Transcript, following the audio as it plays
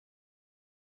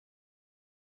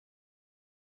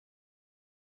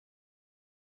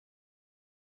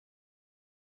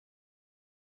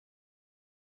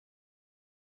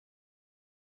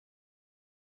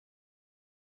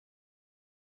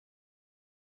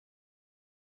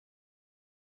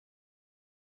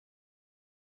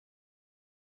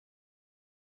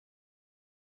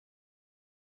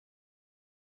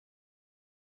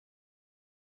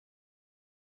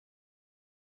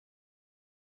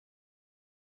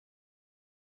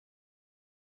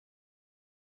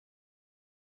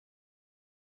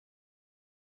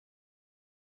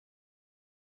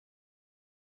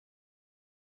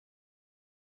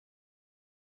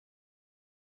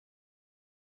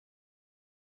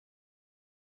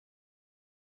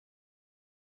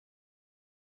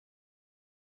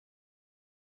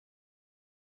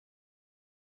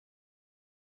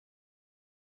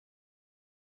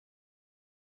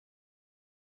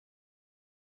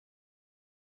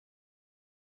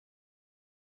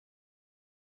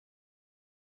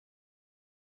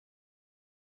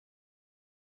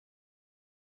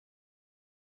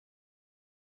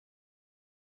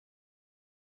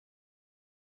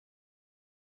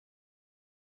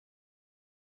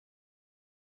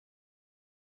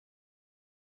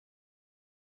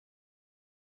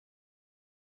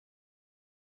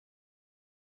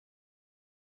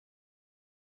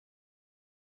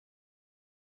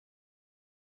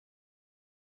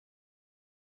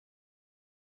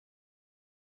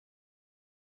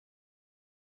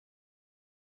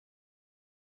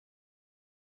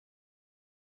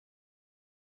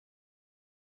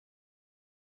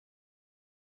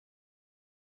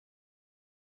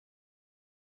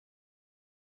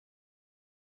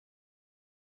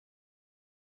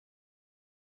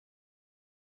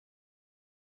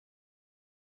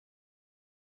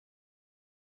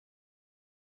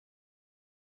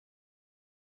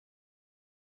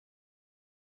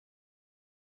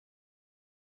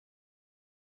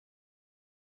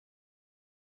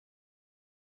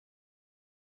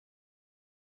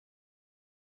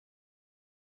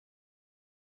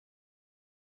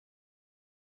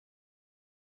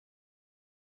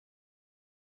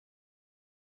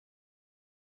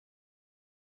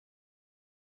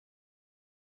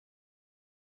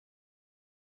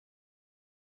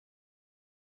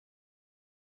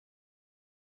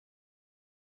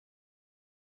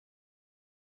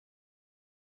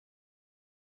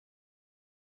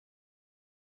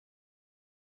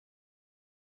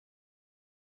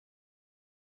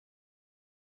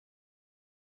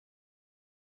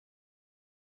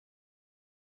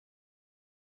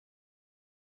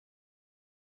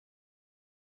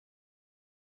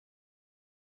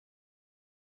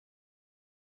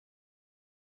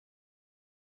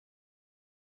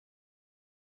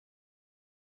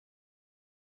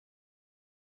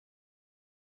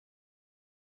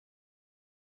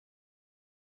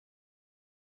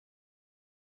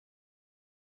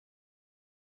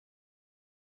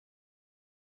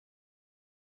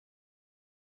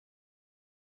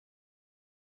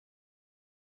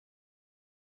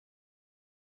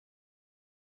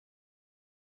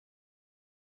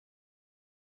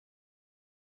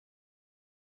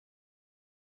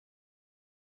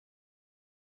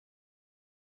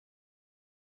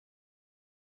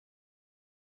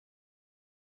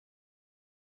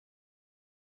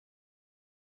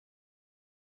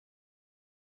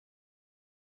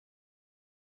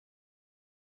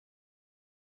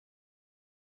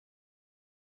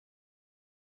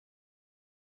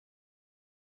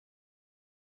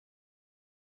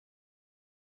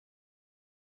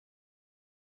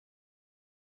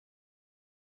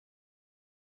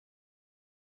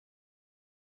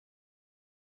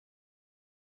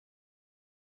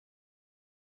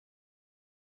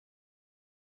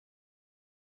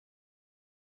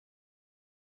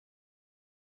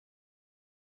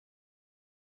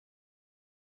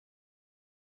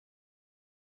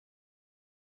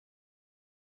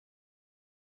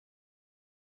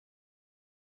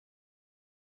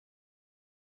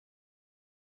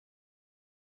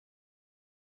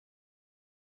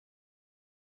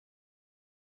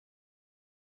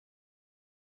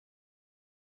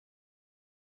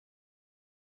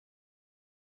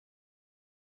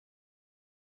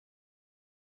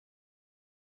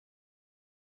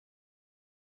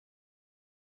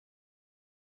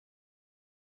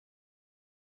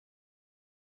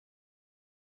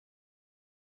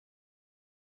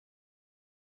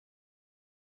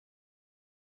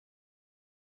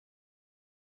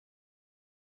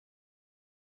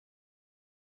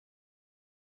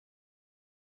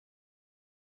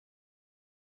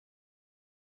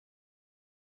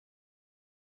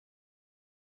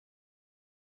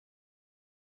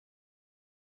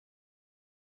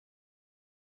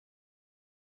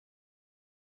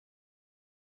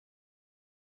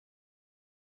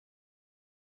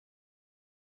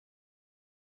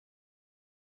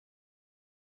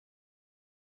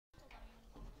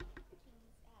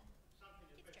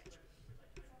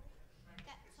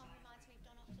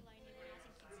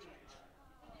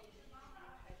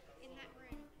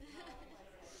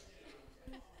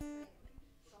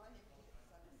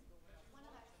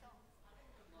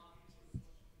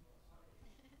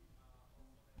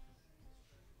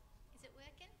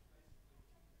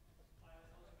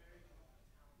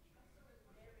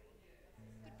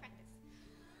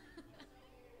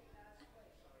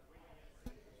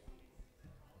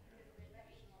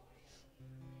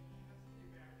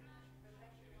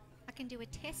and do a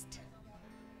test.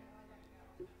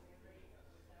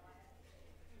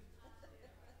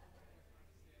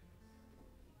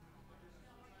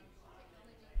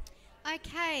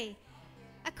 Okay,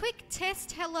 a quick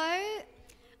test. Hello.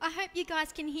 I hope you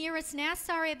guys can hear us now.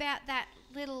 Sorry about that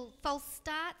little false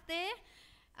start there.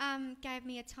 Gave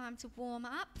me a time to warm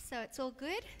up, so it's all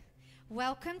good.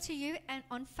 Welcome to you and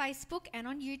on Facebook and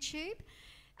on YouTube.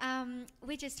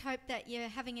 We just hope that you're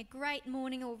having a great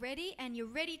morning already and you're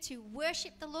ready to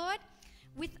worship the Lord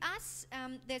with us.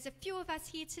 There's a few of us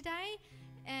here today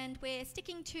and we're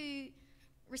sticking to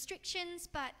restrictions,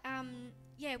 but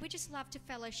we just love to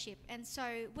fellowship. And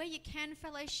so where you can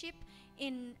fellowship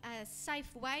in a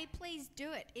safe way, please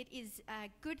do it. It is a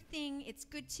good thing. It's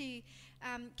good to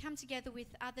come together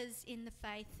with others in the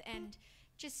faith and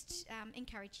just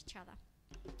encourage each other.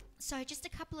 So just a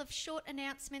couple of short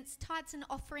announcements. Tithes and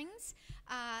offerings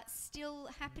are still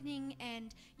happening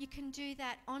and you can do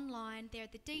that online. There are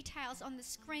the details on the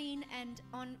screen and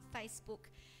on Facebook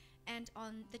and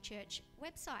on the church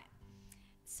website.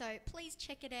 So please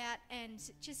check it out and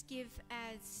just give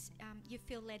as you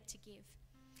feel led to give.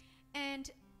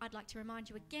 And I'd like to remind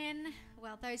you again,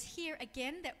 well, those here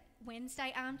again, that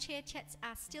Wednesday armchair chats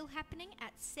are still happening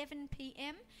at 7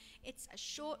 p.m. It's a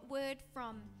short word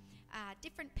from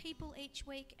different people each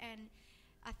week, and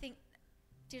I think,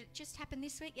 did it just happen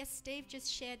this week? Yes, Steve just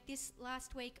shared this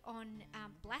last week on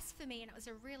blasphemy, and it was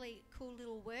a really cool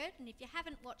little word, and if you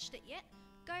haven't watched it yet,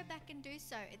 go back and do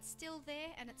so. It's still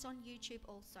there, and it's on YouTube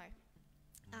also.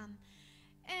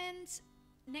 And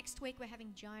next week we're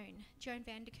having Joan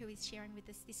Vanderkoo is sharing with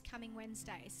us this coming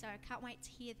Wednesday, so I can't wait to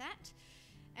hear that.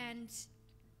 And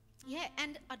yeah,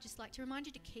 and I'd just like to remind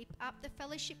you to keep up the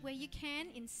fellowship where you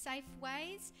can in safe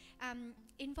ways.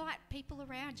 Invite people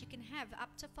around. You can have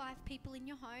up to 5 people in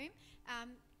your home,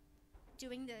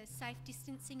 doing the safe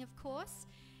distancing, of course.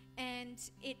 And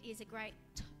it is a great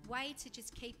way to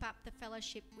just keep up the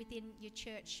fellowship within your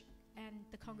church and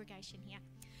the congregation here.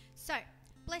 So,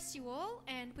 bless you all,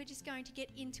 and we're just going to get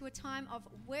into a time of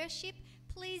worship.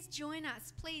 Please join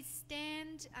us. Please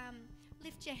stand.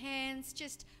 Lift your hands,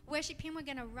 just worship him. We're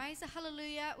going to raise a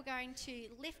hallelujah. We're going to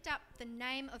lift up the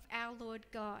name of our Lord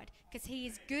God because he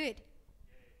is good.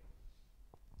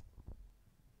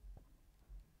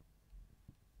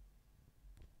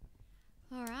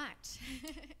 All right.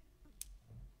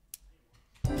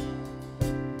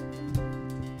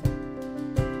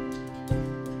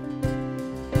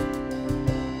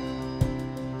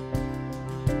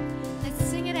 Let's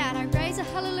sing it out. I raise a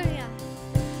hallelujah.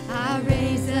 I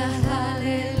raise a hallelujah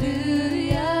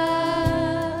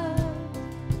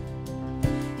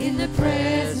in the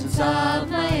presence of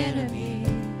my enemies.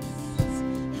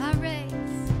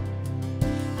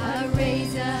 I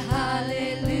raise a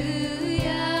hallelujah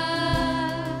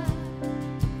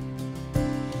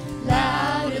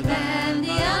louder than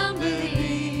the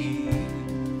unbelief.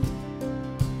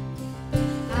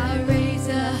 I raise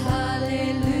a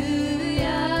hallelujah.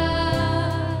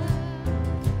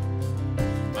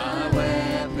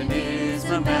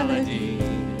 The melody.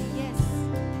 Yes.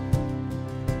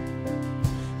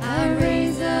 I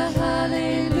raise a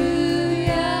hallelujah.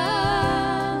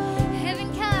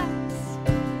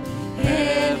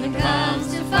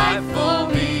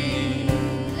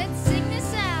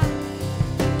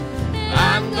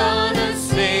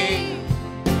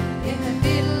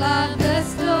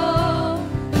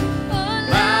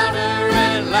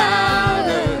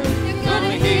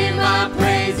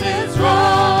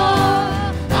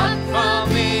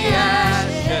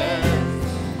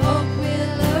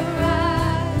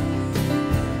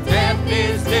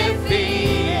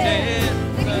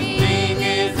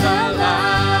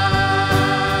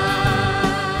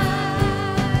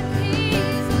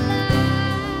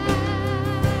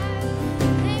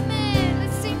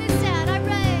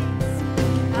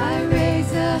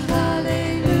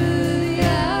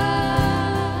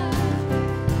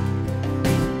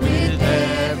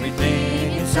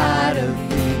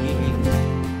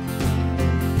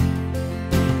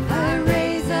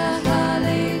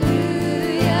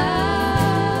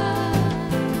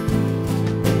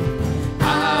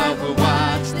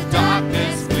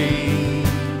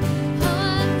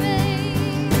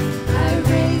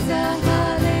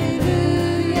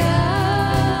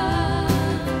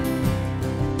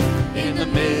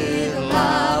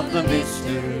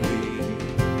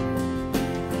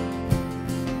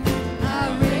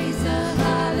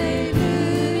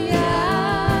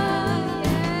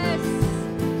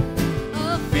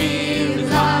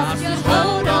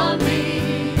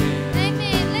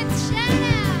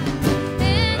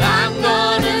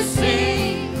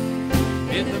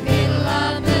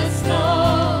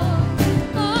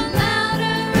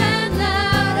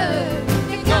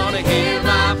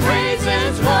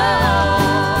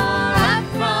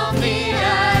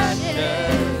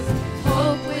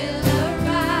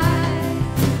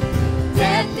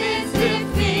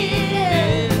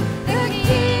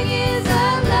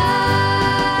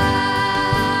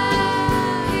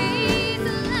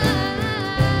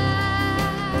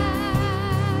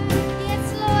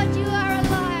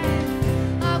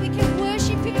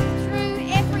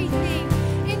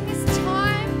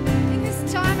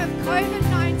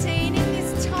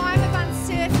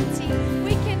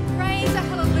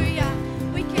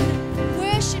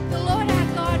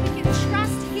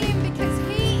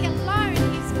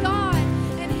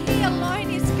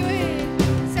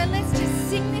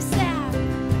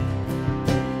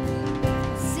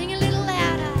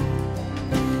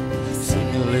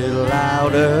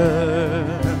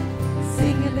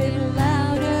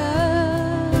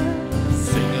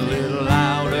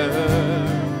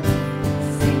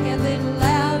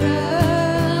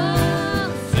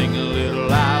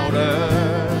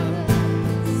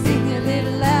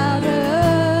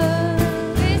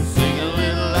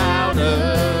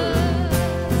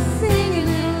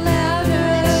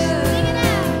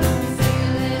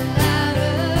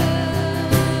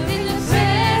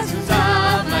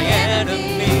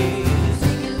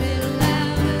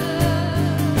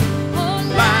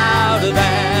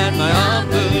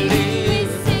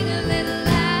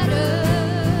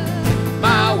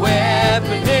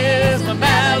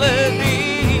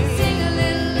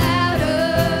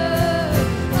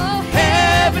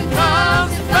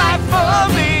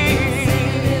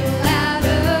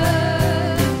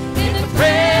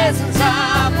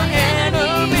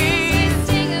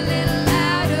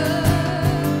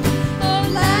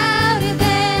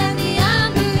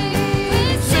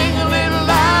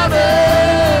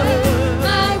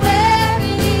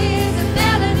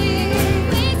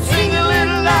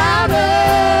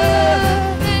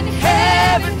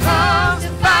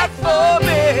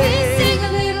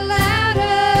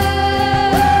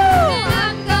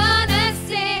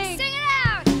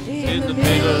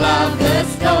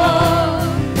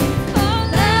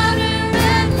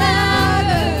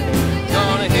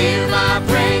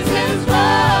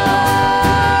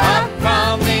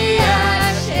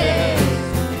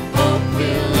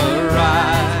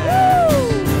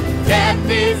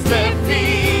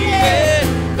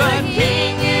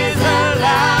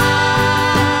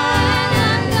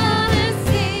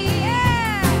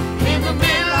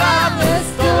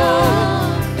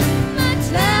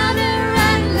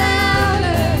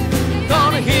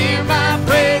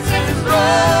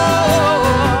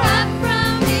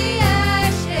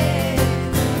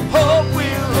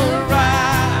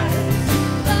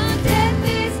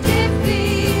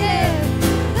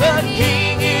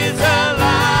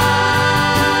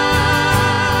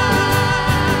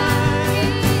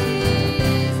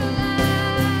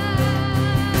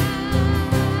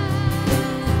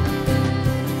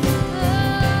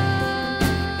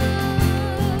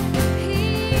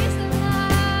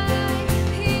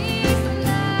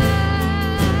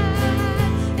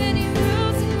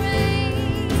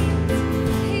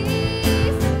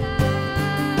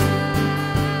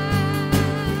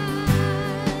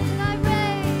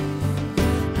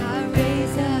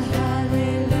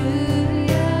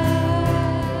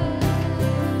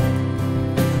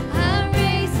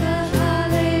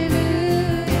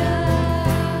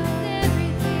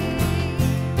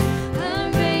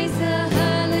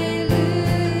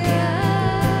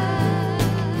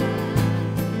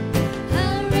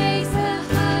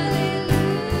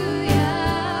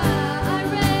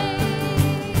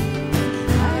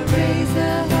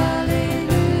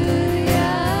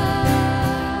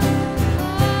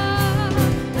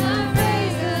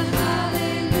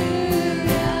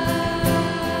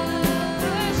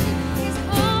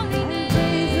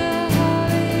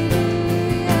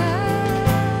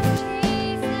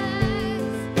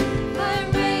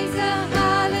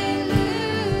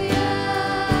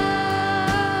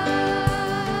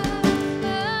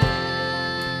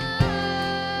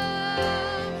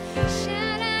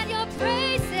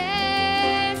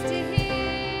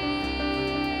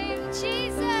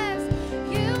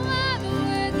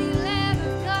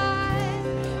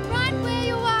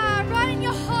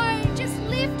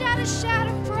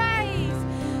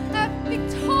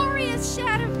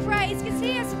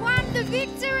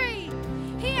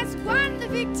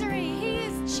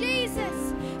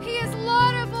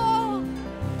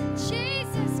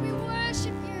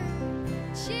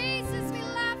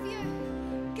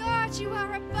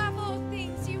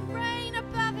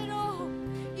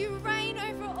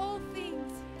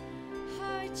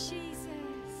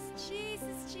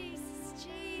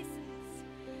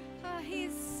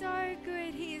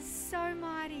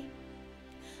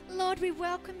 Lord, we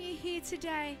welcome you here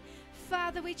today.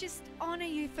 Father, we just honor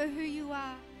you for who you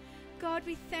are. God,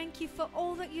 we thank you for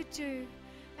all that you do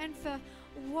and for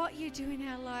what you do in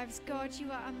our lives. God,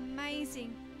 you are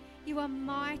amazing. You are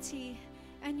mighty,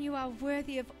 and you are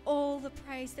worthy of all the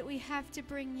praise that we have to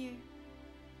bring you.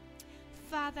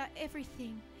 Father,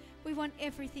 everything, we want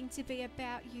everything to be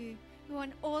about you. We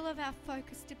want all of our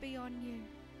focus to be on you.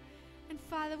 And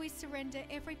Father, we surrender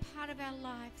every part of our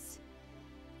lives.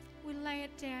 We lay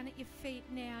it down at your feet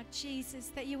now, Jesus,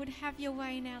 that you would have your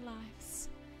way in our lives.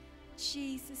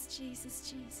 Jesus, Jesus,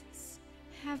 Jesus,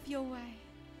 have your way.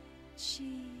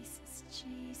 Jesus,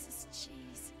 Jesus,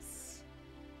 Jesus.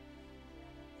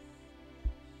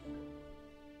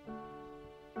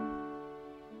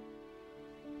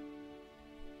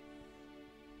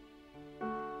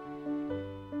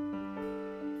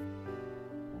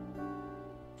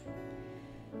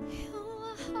 You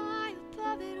are high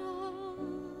above it all.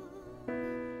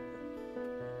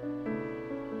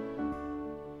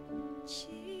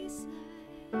 Jesus.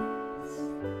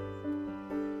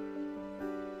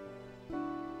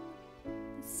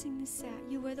 Let's sing this out.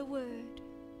 You were the Word.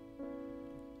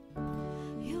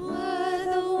 You were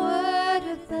the Word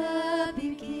at the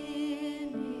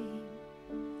beginning,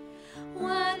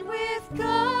 one with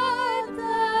God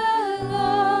the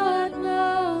Lord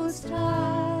Most High.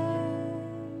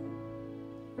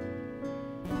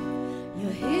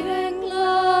 Your hidden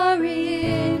glory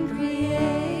in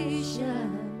creation,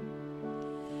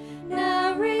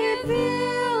 now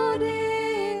revealed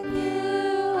in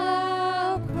you,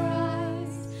 our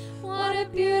Christ. What a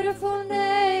beautiful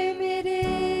name it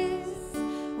is.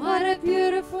 What a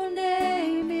beautiful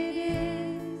name it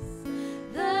is.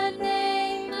 The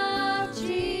name of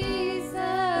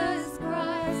Jesus.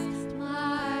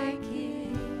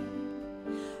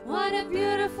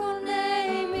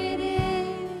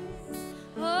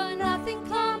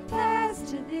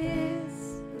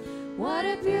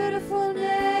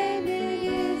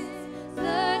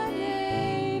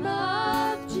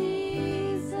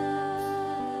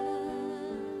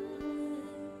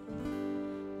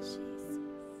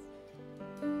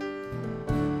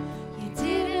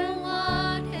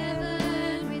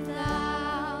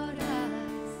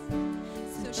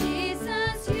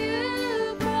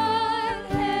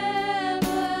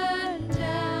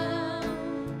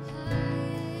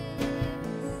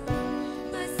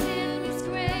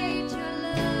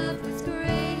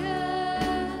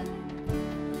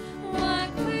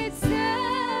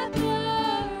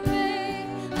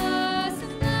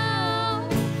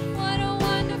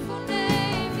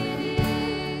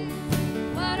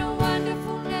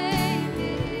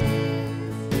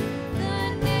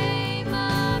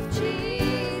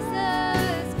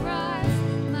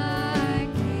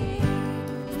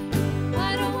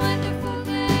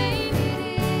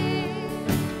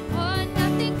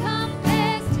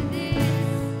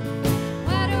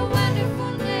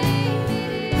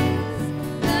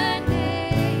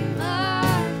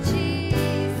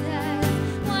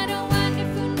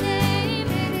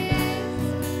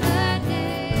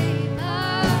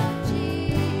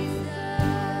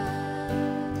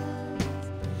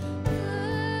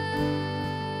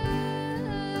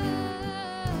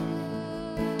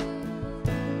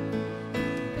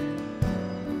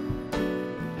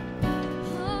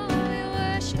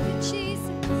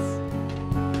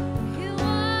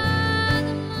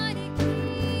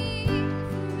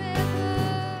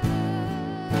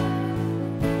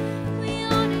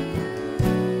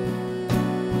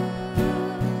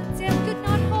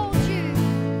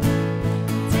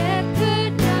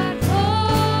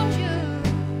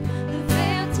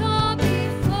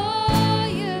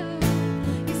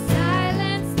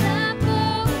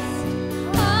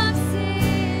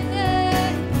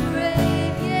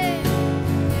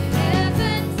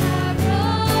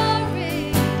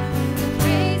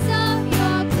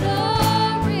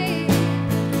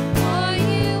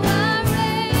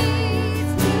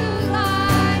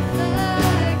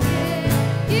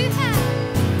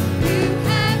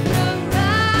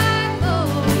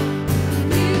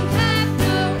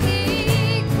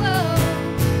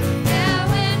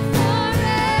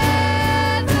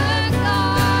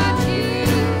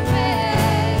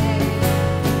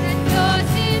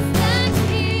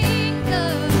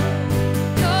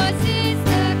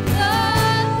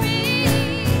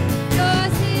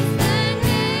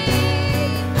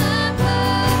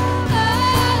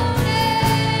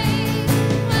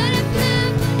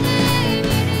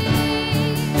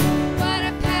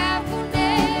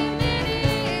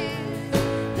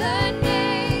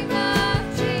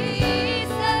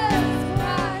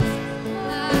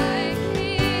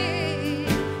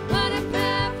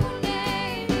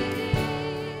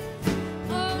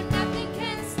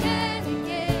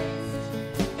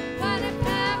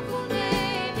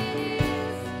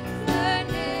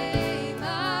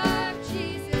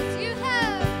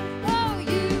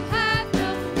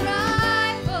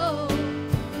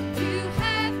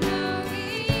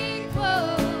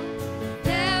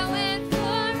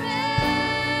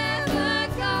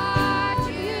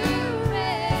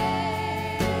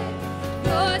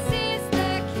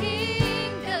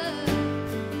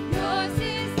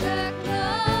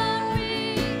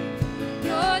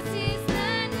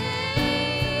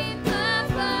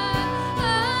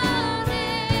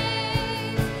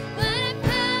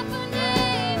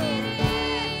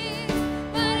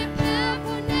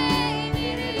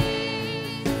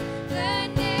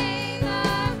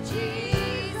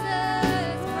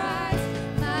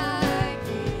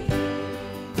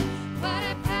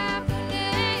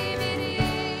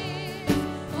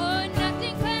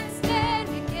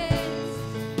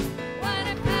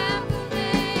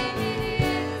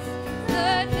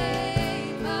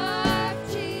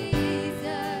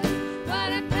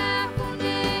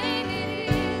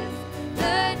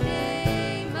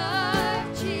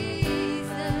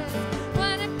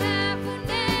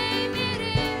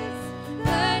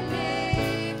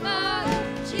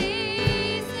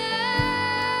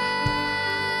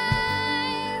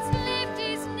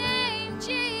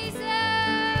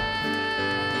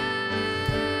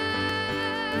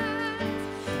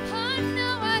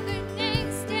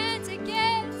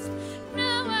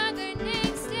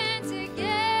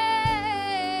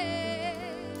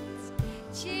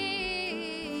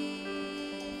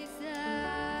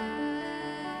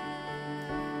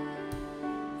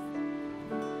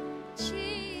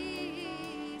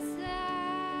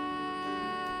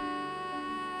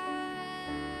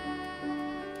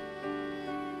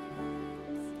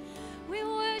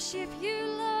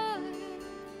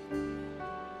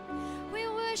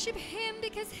 worship him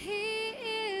because he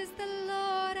is the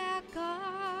Lord our God.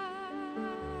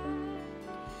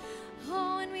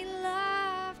 Oh, and we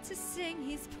love to sing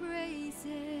his praises.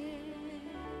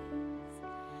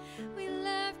 We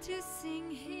love to sing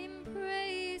him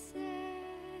praises.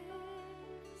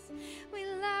 We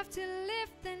love to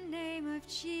lift the name of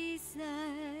Jesus,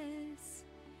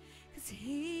 'cause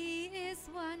he is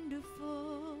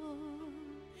wonderful.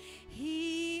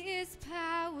 He is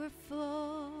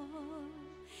powerful.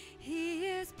 He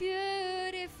is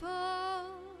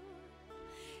beautiful.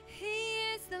 He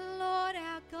is the Lord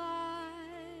our God.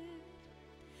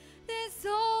 There's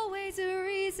always a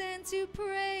reason to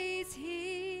praise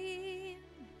him.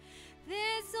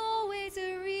 There's always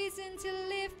a reason to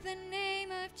lift the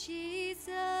name of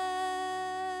Jesus.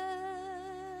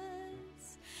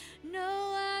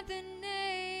 No other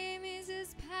name is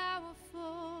as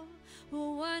powerful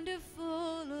or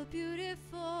wonderful or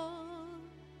beautiful.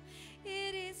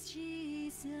 It is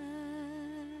Jesus.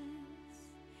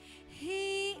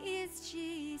 He is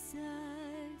Jesus,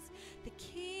 the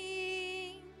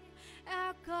King,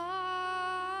 our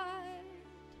God,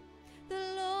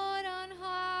 the Lord on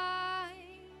high.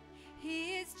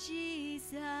 He is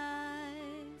Jesus.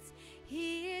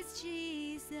 He is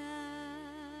Jesus.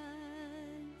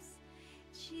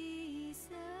 Jesus.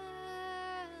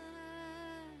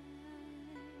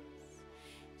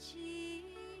 Jesus.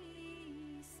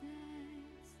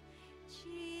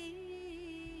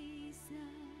 Jesus.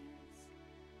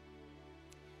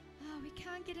 Oh, we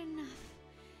can't get enough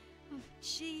of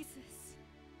Jesus.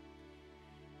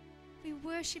 We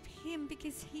worship him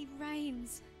because he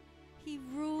reigns. He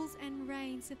rules and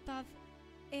reigns above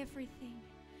everything,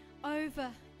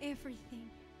 over everything.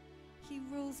 He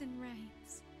rules and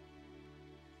reigns.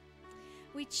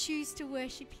 We choose to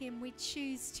worship him. We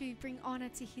choose to bring honor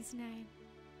to his name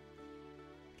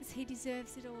because he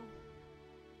deserves it all.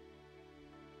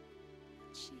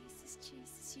 Jesus,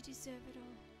 Jesus, you deserve it all.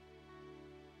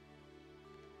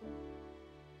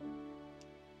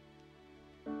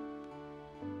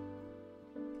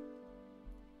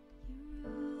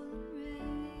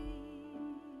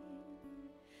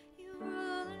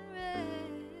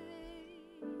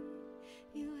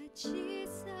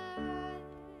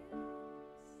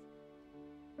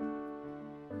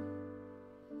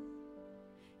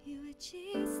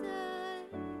 Jesus,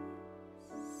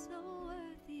 so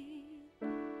worthy. Oh,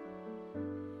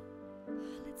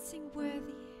 let's sing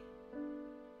worthy.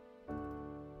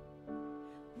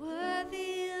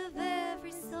 Worthy of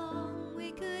every song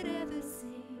we could ever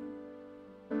sing.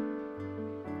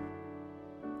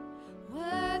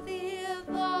 Worthy of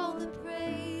all the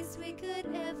praise we could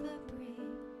ever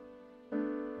bring.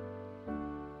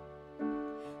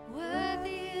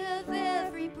 Worthy of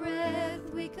every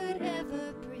breath we could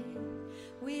ever breathe.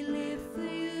 We live for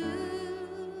you,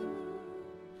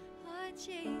 oh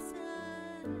Jesus,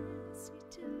 we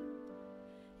do.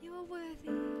 You are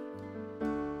worthy,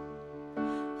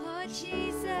 oh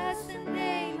Jesus, the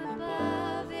name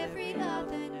above every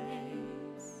other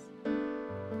name.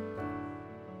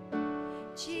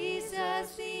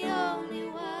 Jesus, the only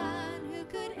one who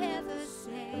could ever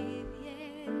save,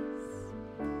 yes.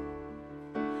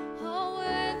 Oh,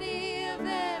 worthy of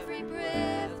every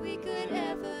breath we could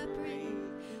ever breathe.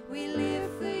 We live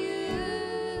for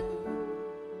you.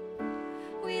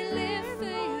 We live for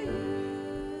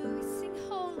you. We sing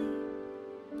holy.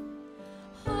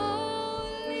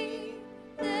 Holy,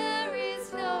 there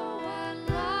is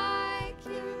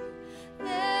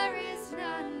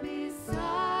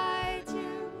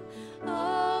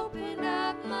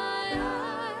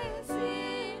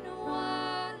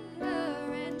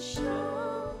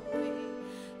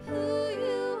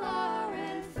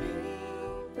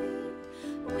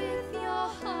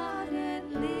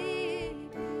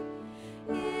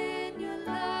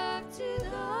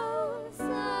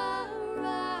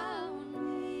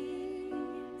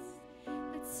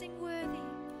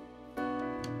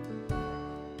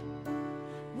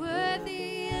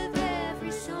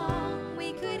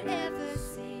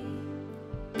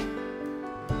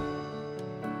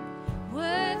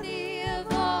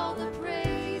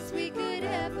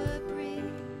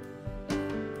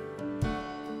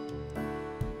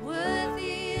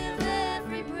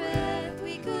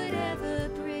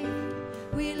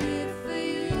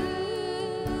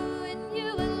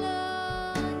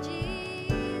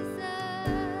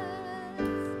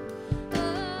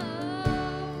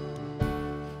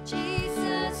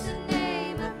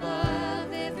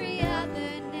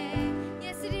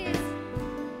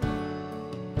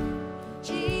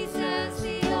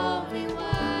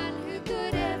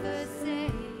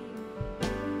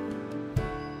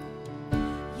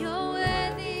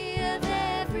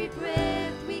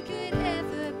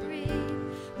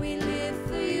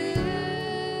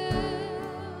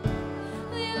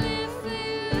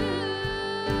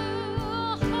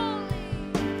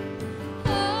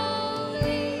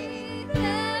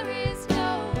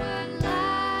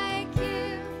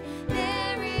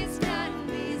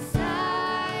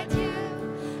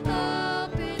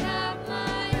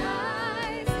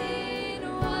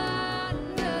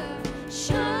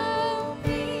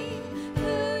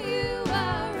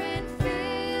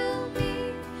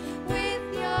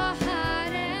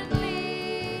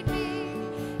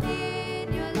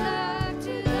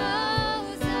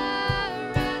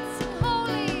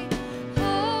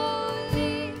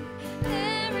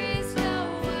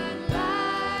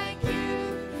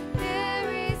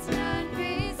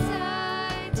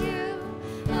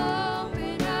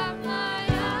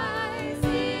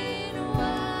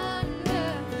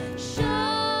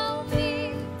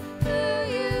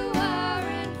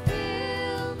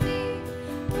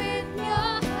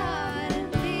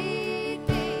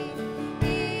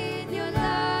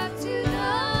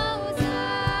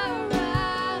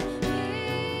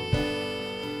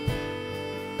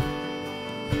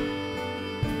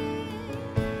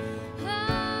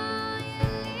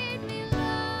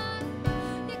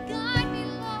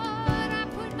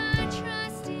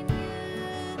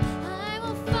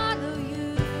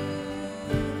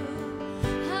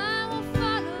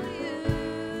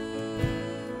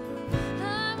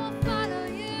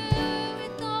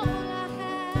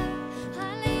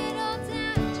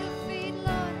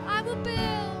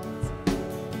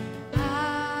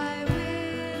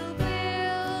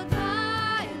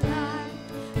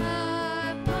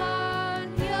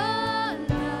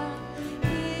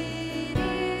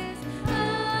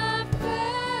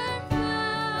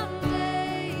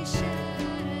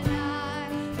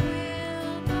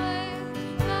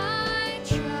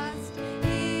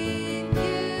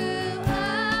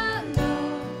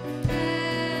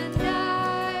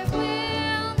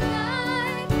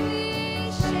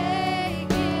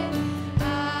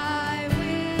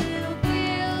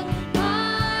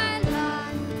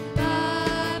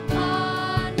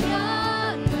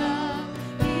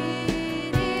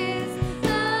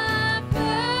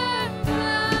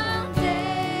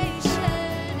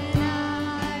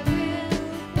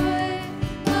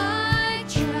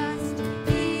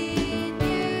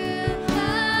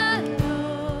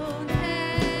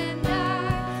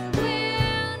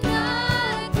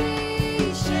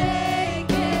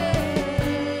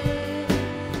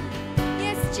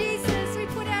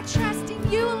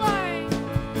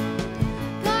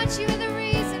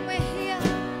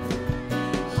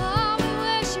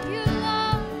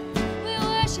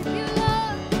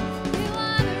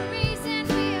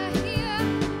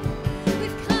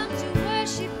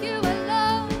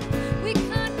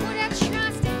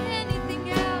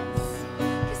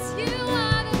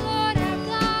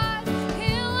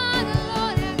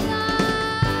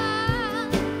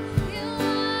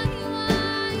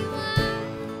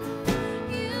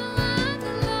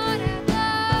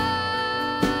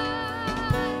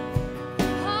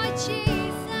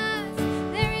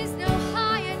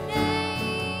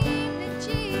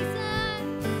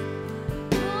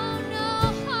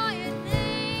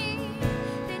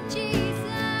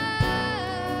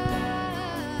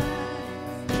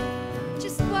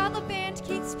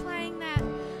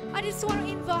I just want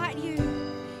to invite you.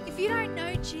 If you don't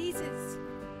know Jesus,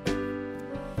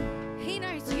 He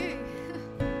knows you.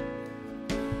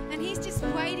 And He's just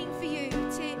waiting for you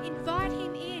to invite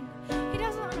Him in. He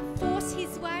doesn't want to force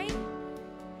His way.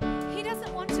 He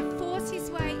doesn't want to force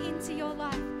His way into your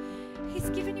life.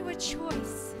 He's given you a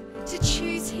choice to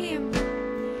choose Him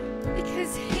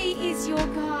because He is your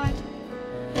God.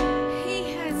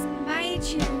 He has made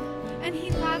you and He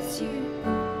loves you.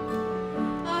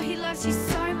 Oh, He loves you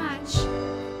so much.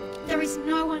 There is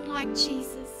no one like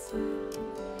Jesus.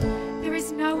 There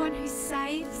is no one who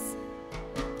saves.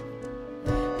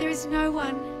 There is no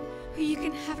one who you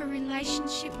can have a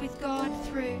relationship with God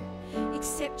through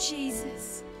except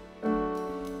Jesus.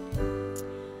 Come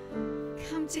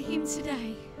to Him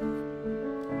today.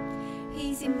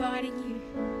 He's inviting you.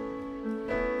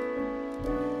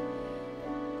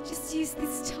 Just use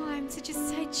this time to just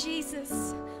say,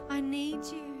 Jesus, I need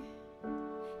you.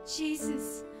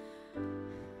 Jesus,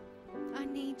 I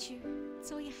need you.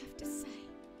 That's all you have to say.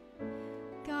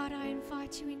 God, I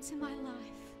invite you into my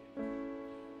life.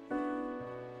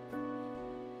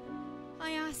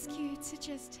 I ask you to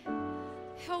just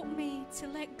help me to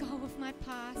let go of my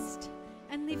past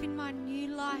and live in my new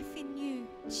life in you,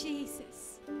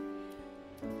 Jesus.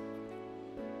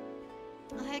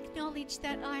 I acknowledge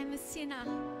that I am a sinner.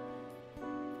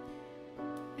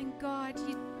 And God,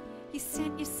 you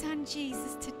sent your Son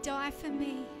Jesus to die for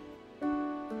me.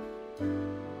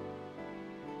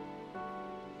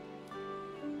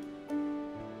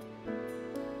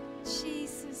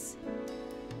 Jesus,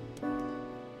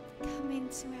 come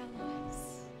into our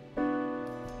lives.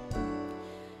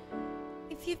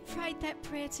 If you've prayed that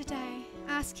prayer today,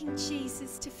 asking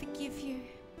Jesus to forgive you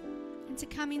and to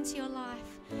come into your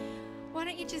life, why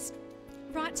don't you just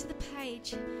write to the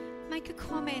page, make a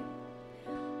comment,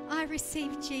 I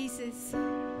received Jesus.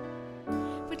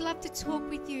 We'd love to talk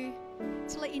with you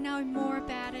to let you know more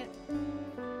about it,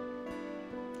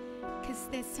 because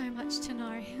there's so much to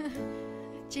know.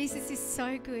 Jesus is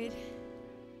so good.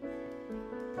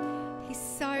 He's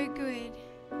so good.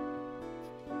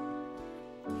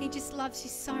 He just loves you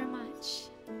so much.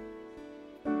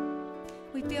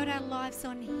 We build our lives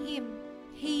on Him.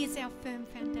 He is our firm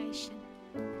foundation.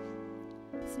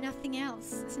 There's nothing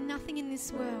else. There's nothing in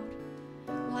this world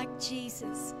like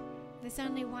Jesus. There's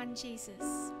only one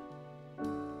Jesus.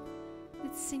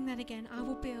 Let's sing that again. I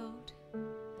will build.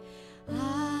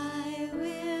 I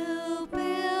will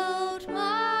build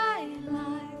my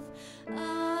life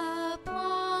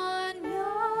upon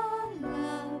your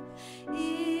love.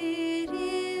 It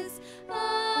is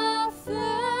a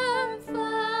firm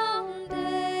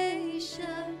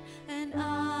foundation, and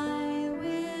I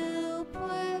will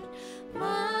put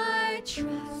my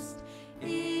trust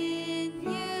in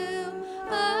you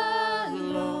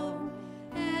alone,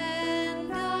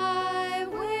 and I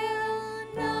will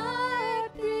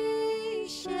not be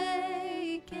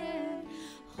shaken.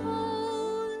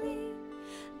 Holy,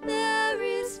 there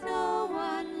is no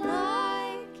one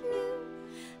like you.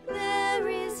 There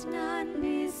is none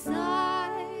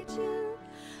beside you.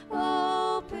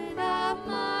 Open up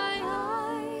my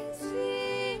eyes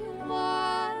in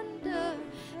wonder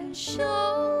and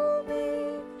show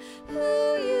me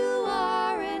who you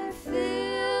are, and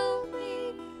fill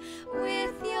me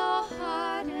with your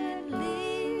heart and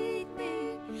lead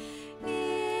me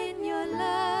in your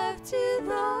love to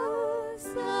those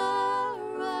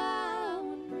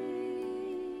around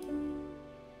me.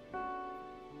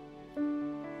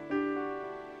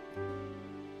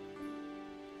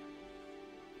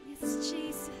 Yes,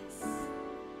 Jesus.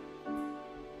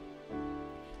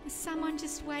 There's someone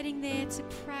just waiting there to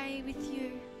pray with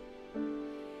you.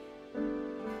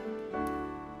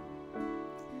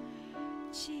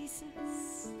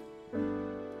 Jesus.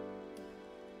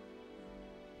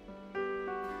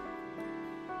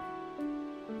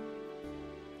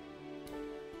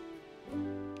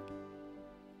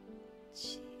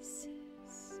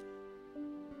 Jesus.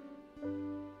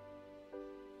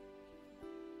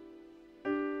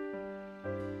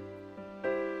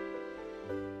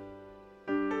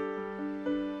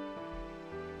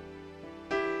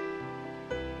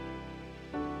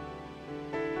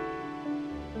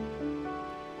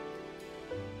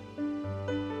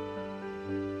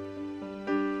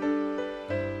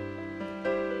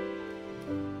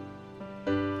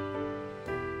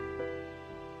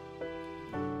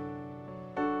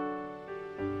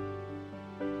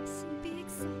 Be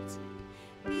exalted.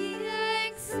 Be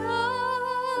exalted.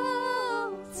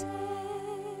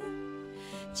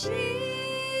 Jesus,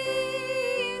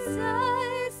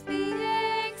 be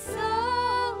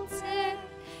exalted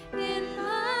in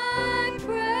my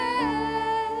praise.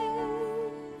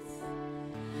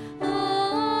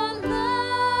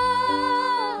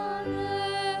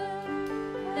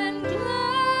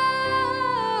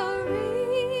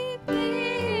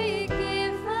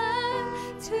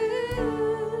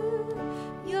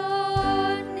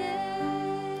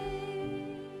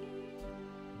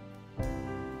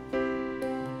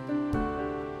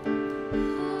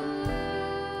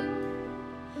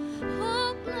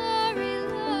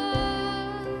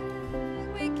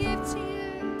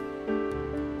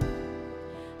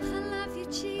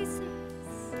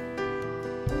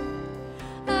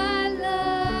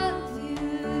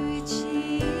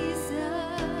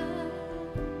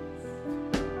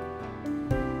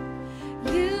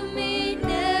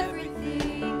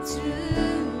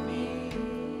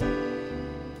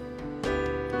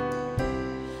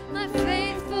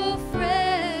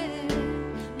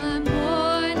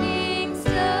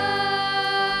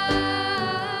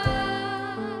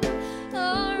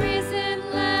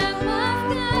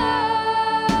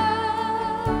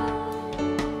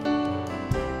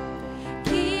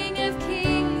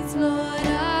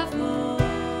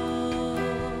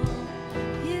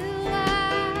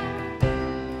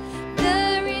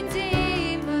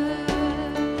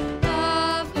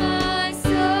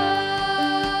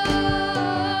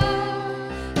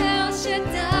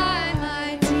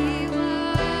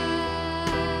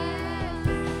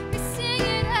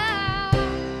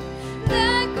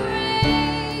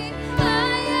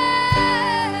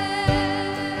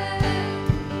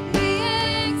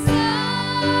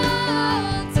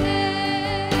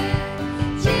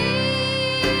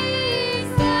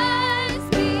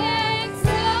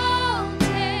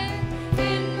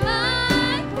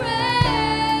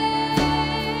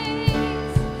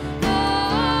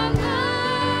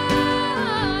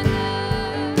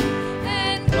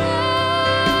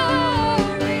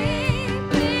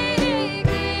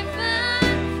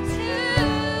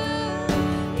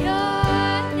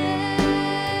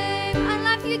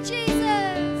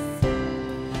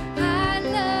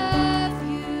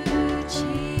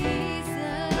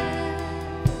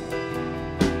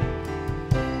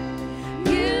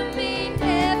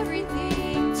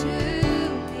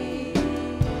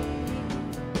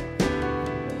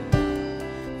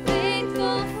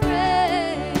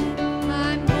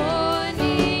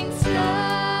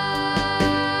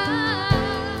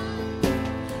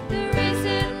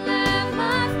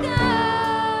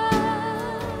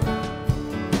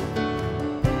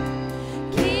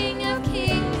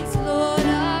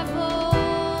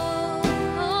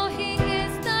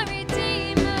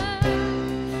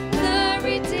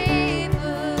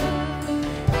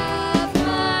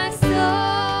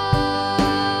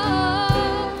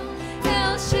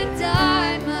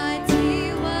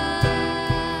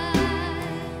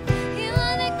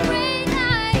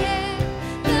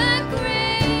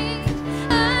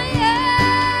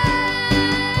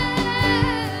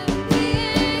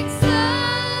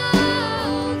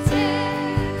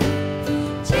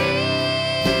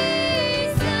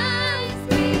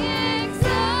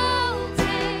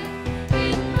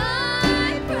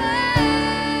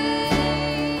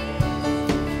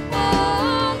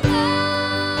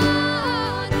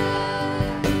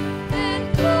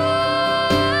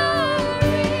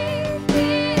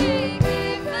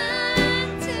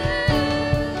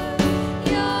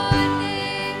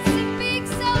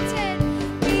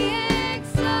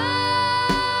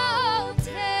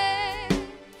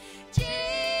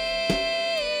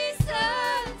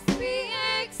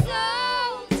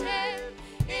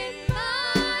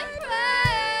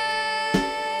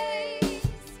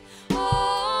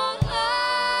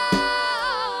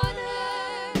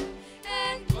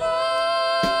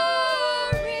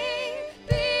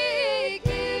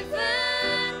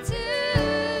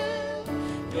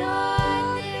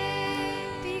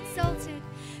 exalted,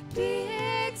 be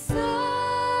exalted.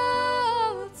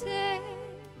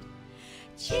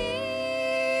 Jesus,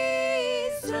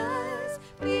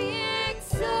 be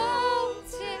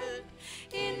exalted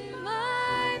in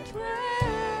my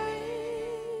praise.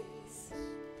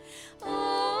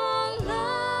 All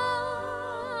honor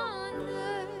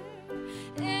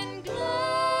and glory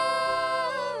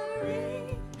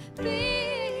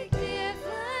be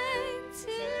given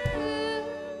to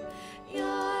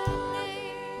your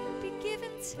name. Be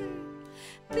given to.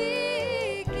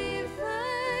 Be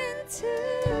given to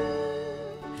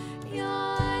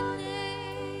your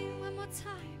name. One more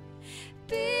time.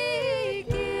 Be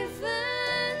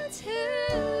given to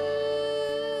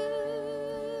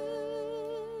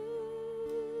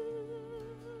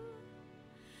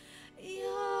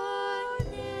your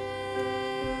name.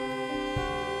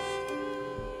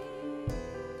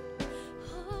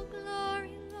 Oh,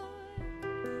 glory, Lord.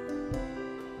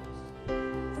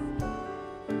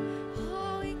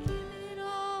 Oh, we give it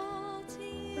all to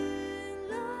you,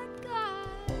 Lord God.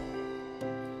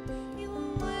 You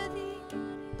are worthy,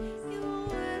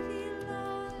 Lord.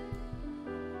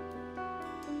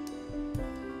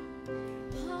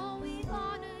 Oh, we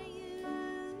honor you,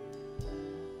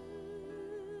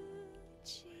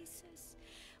 Jesus.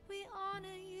 We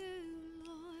honor you,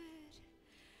 Lord.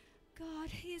 God,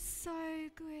 He is so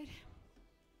good.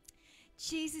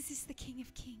 Jesus is the King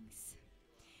of Kings.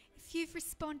 If you've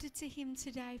responded to Him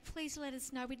today, please let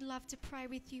us know. We'd love to pray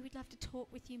with you. We'd love to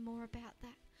talk with you more about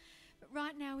that. But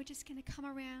right now, we're just going to come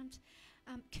around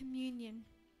communion,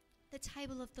 the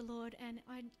table of the Lord, and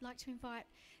I'd like to invite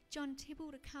John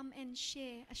Tibble to come and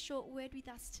share a short word with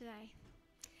us today.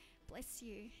 Bless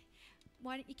you.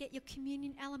 Why don't you get your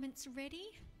communion elements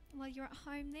ready while you're at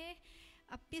home there?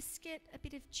 A biscuit, a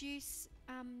bit of juice.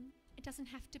 It doesn't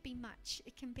have to be much.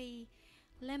 It can be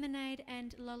lemonade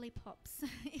and lollipops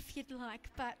if you'd like.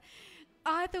 But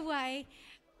either way,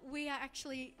 we are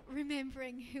actually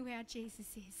remembering who our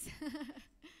Jesus is.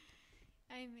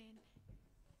 Amen.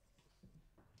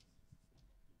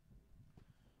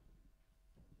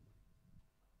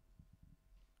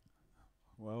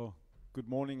 Well, good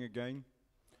morning again.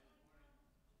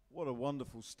 What a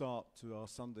wonderful start to our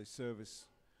Sunday service.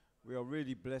 We are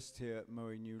really blessed here at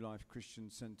Moe New Life Christian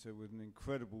Centre with an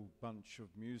incredible bunch of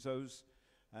musos.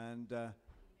 And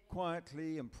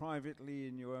quietly and privately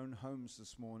in your own homes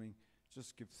this morning,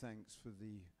 just give thanks for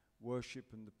the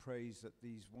worship and the praise that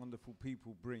these wonderful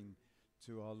people bring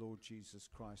to our Lord Jesus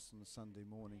Christ on a Sunday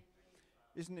morning.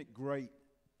 Isn't it great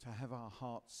to have our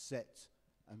hearts set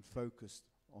and focused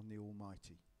on the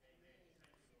Almighty?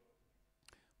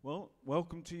 Well,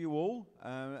 welcome to you all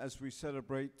as we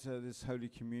celebrate this Holy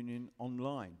Communion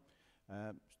online.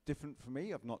 Different for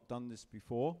me, I've not done this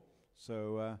before,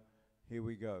 so here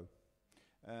we go.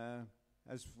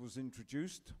 As was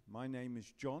introduced, my name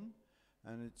is John,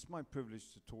 and it's my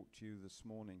privilege to talk to you this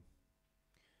morning.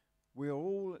 We are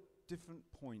all at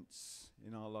different points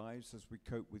in our lives as we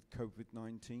cope with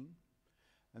COVID-19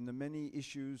 and the many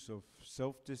issues of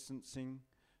self-distancing,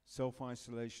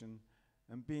 self-isolation,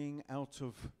 and being out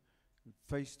of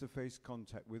face-to-face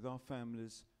contact with our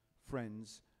families,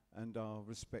 friends, and our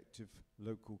respective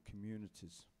local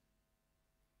communities.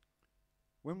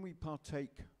 When we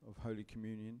partake of Holy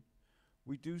Communion,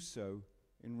 we do so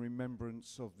in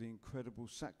remembrance of the incredible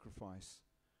sacrifice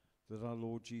that our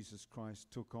Lord Jesus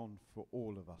Christ took on for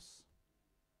all of us.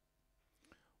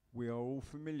 We are all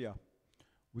familiar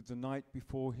with the night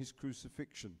before his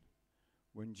crucifixion,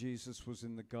 when Jesus was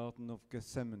in the Garden of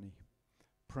Gethsemane,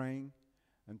 praying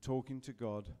and talking to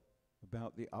God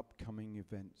about the upcoming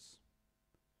events.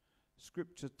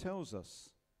 Scripture tells us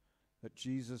that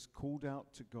Jesus called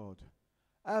out to God,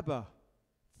 "Abba,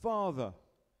 Father,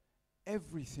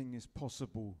 everything is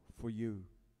possible for you.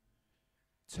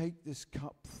 Take this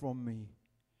cup from me,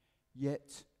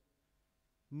 yet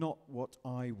not what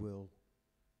I will,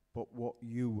 but what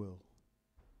you will."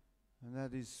 And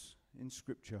that is in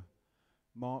Scripture,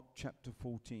 Mark chapter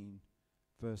 14,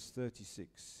 verse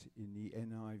 36 in the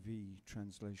NIV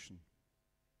translation.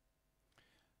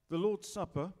 The Lord's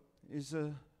Supper is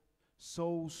a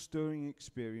soul-stirring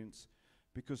experience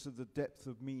because of the depth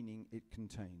of meaning it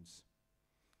contains.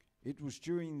 It was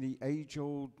during the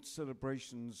age-old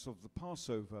celebrations of the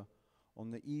Passover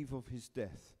on the eve of his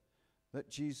death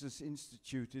that Jesus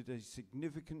instituted a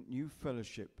significant new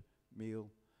fellowship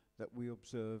meal that we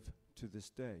observe to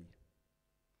this day.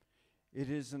 It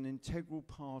is an integral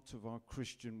part of our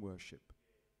Christian worship.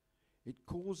 It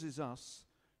causes us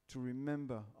to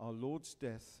remember our Lord's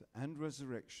death and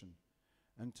resurrection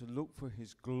and to look for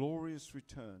his glorious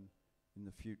return in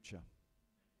the future.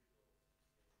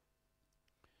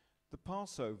 The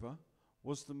Passover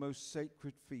was the most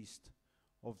sacred feast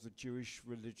of the Jewish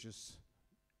religious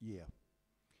year.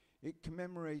 It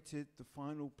commemorated the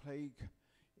final plague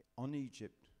on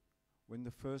Egypt, when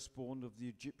the firstborn of the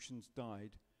Egyptians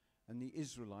died and the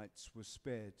Israelites were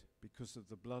spared because of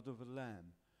the blood of a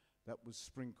lamb that was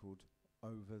sprinkled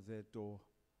over their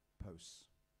doorposts.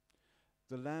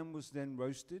 The lamb was then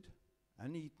roasted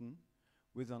and eaten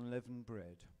with unleavened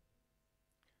bread.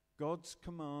 God's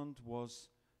command was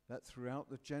that throughout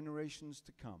the generations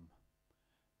to come,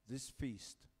 this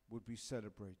feast would be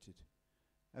celebrated,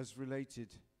 as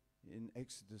related in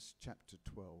Exodus chapter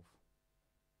 12.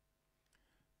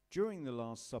 During the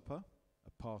Last Supper,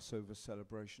 a Passover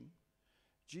celebration,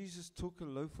 Jesus took a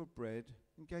loaf of bread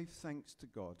and gave thanks to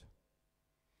God.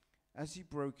 As he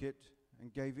broke it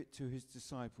and gave it to his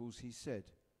disciples, he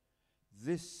said,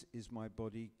 "This is my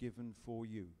body given for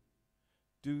you.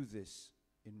 Do this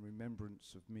in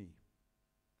remembrance of me."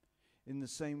 In the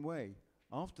same way,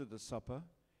 after the supper,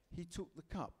 he took the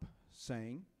cup,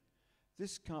 saying,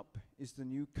 "This cup is the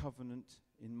new covenant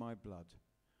in my blood,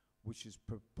 which is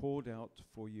poured out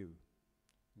for you."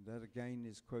 And that again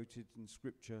is quoted in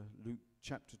Scripture, Luke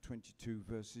chapter 22,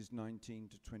 verses 19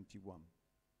 to 21.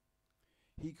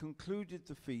 He concluded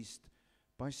the feast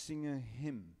by singing a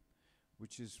hymn,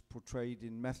 which is portrayed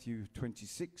in Matthew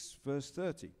 26, verse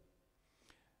 30.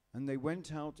 And they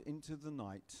went out into the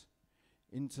night,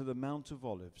 into the Mount of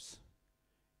Olives.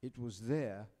 It was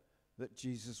there that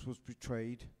Jesus was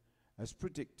betrayed, as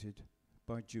predicted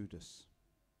by Judas.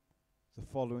 The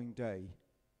following day,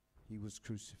 he was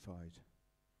crucified.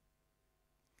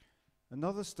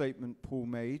 Another statement Paul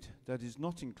made that is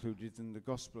not included in the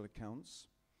gospel accounts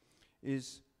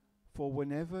is, "For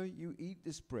whenever you eat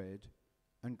this bread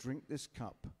and drink this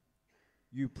cup,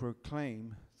 you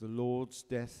proclaim the Lord's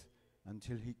death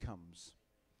until he comes."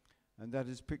 And that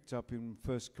is picked up in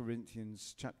 1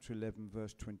 Corinthians chapter 11,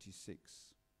 verse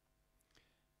 26.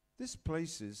 This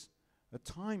places a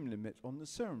time limit on the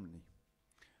ceremony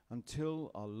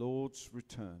until our Lord's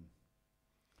return.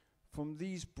 From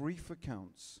these brief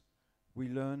accounts, we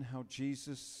learn how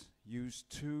Jesus used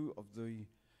two of the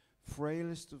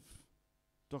frailest of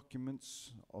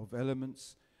documents, of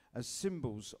elements, as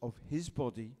symbols of his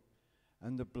body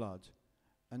and the blood,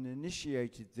 and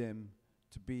initiated them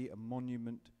to be a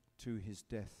monument to his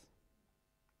death.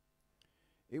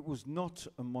 It was not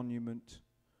a monument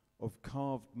of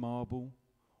carved marble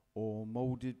or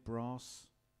molded brass,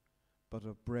 but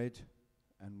of bread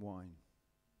and wine.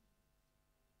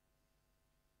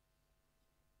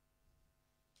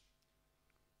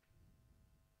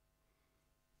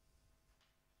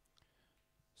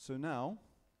 So now,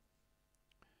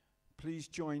 please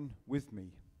join with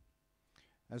me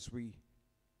as we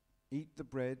eat the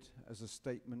bread as a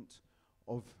statement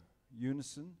of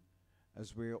unison,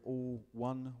 as we are all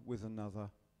one with another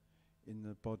in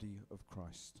the body of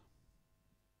Christ.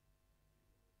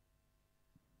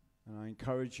 And I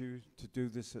encourage you to do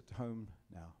this at home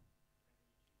now.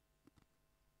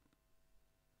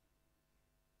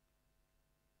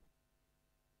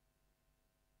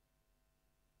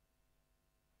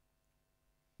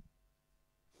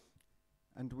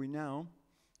 And we now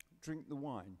drink the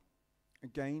wine,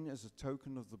 again as a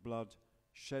token of the blood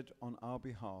shed on our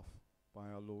behalf by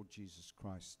our Lord Jesus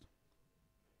Christ.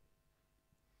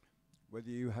 Whether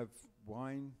you have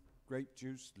wine, grape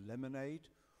juice, lemonade,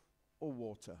 or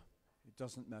water, it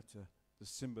doesn't matter. The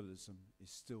symbolism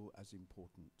is still as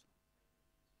important.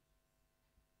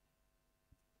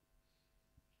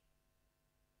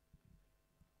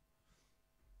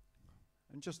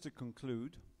 And just to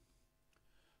conclude,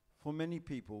 for many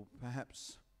people,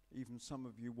 perhaps even some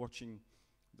of you watching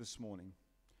this morning,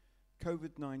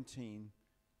 COVID-19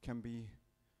 can be,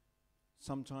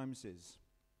 sometimes is,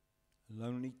 a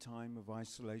lonely time of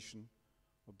isolation,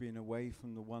 of being away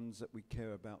from the ones that we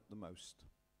care about the most.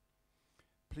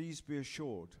 Please be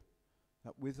assured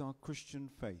that with our Christian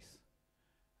faith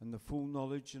and the full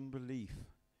knowledge and belief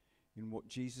in what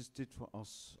Jesus did for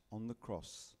us on the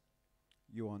cross,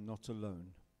 you are not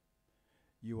alone.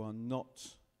 You are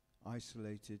not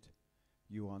isolated.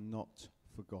 You are not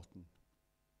forgotten.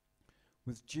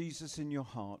 With Jesus in your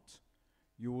heart,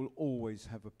 you will always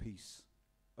have a peace,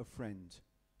 a friend,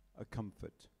 a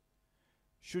comfort.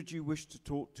 Should you wish to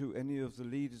talk to any of the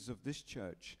leaders of this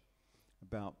church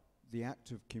about the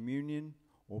act of communion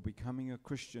or becoming a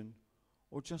Christian,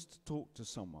 or just to talk to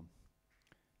someone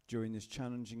during this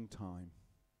challenging time,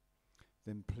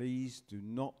 then please do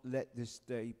not let this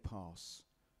day pass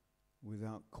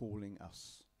without calling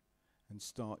us, and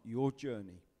start your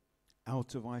journey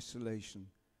out of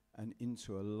isolation and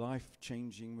into a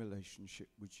life-changing relationship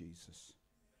with Jesus.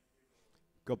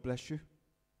 God bless you.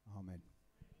 Amen.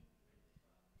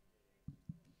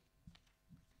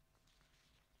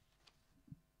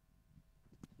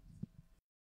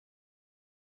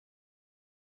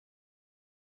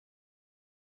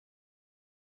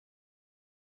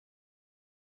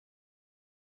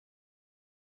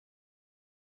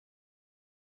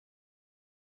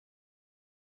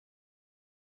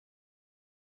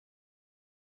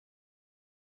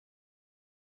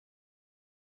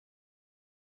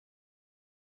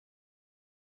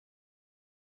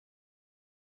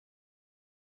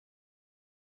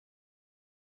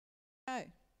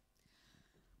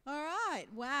 All right,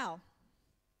 wow.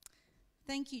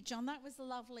 Thank you, John. That was a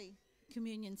lovely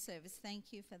communion service.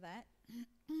 Thank you for that.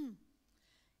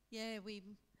 Yeah, we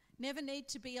never need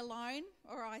to be alone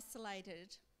or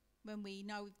isolated when we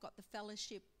know we've got the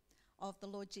fellowship of the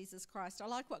Lord Jesus Christ. I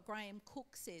like what Graham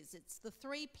Cook says. It's the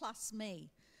 3 plus me.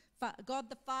 God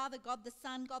the Father, God the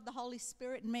Son, God the Holy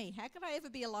Spirit, and me. How could I ever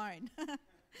be alone?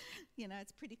 You know,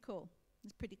 it's pretty cool.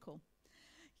 It's pretty cool.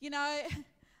 You know,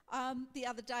 the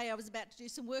other day I was about to do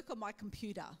some work on my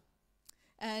computer,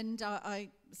 and I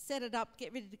set it up,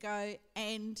 get ready to go,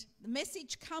 and the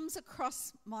message comes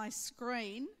across my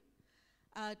screen,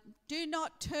 do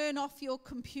not turn off your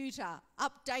computer,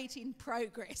 update in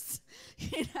progress.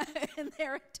 You know, and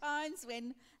there are times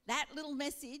when that little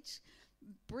message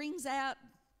brings out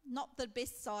not the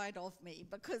best side of me,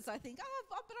 because I think,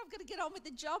 but I've got to get on with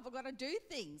the job, I've got to do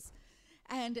things.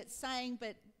 And it's saying,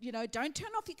 but, you know, don't turn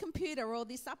off your computer or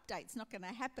this update's not going to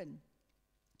happen.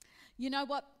 You know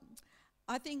what?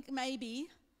 I think maybe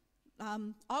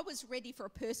I was ready for a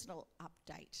personal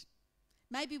update.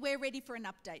 Maybe we're ready for an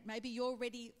update. Maybe you're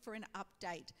ready for an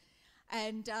update.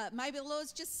 And maybe the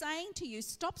Lord's just saying to you,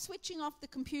 stop switching off the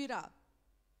computer.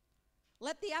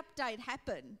 Let the update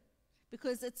happen,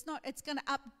 because it's going to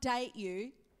update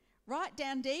you right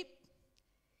down deep.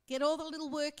 Get all the little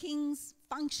workings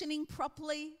functioning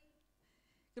properly,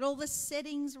 get all the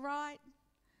settings right,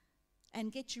 and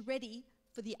get you ready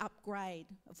for the upgrade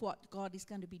of what God is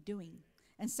going to be doing.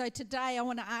 And so today I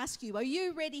want to ask you, are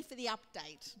you ready for the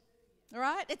update? All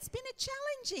right? It's been a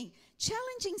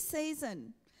challenging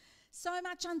season. So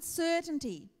much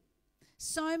uncertainty,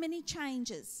 so many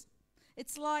changes.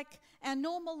 It's like our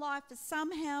normal life has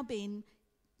somehow been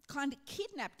kind of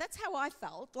kidnapped. That's how I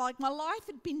felt, like my life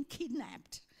had been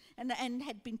kidnapped. And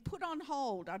had been put on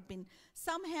hold. I'd been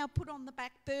somehow put on the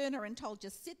back burner and told,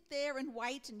 just sit there and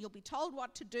wait, and you'll be told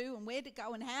what to do and where to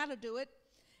go and how to do it,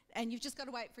 and you've just got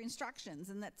to wait for instructions.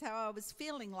 And that's how I was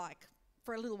feeling like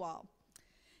for a little while.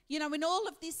 You know, in all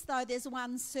of this, though, there's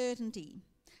one certainty.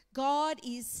 God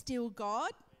is still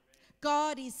God.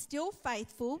 God is still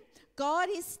faithful. God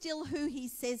is still who he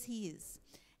says he is.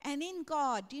 And in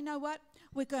God, do you know what?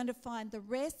 We're going to find the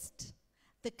rest,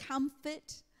 the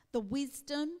comfort, the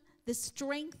wisdom, the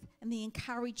strength, and the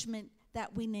encouragement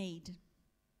that we need.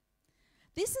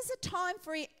 This is a time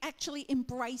for actually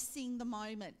embracing the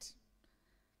moment.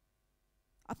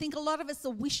 I think a lot of us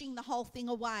are wishing the whole thing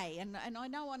away, and I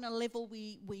know on a level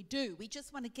we do. We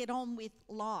just want to get on with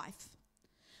life.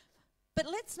 But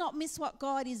let's not miss what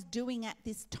God is doing at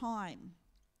this time.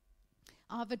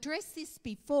 I've addressed this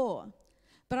before,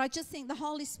 but I just think the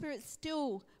Holy Spirit's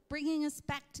still bringing us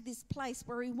back to this place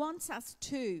where he wants us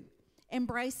to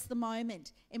embrace the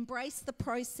moment, embrace the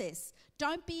process.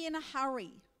 Don't be in a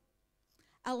hurry.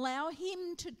 Allow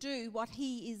him to do what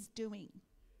he is doing.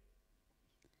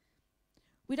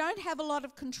 We don't have a lot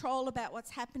of control about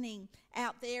what's happening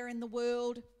out there in the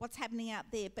world, what's happening out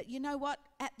there. But you know what?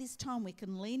 At this time, we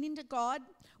can lean into God.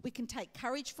 We can take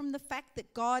courage from the fact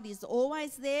that God is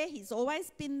always there. He's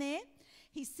always been there.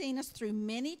 He's seen us through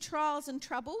many trials and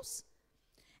troubles.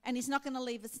 And he's not going to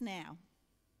leave us now.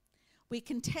 We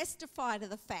can testify to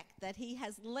the fact that he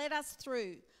has led us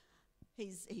through.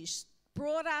 He's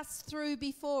brought us through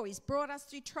before. He's brought us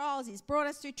through trials. He's brought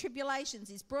us through tribulations.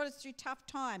 He's brought us through tough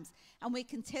times. And we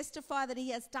can testify that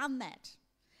he has done that.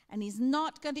 And he's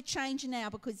not going to change now,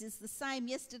 because he's the same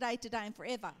yesterday, today, and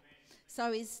forever.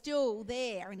 So he's still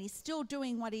there, and he's still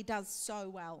doing what he does so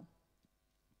well.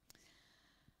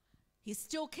 He's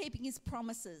still keeping his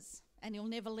promises. And he'll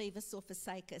never leave us or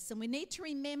forsake us. And we need to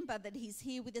remember that he's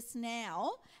here with us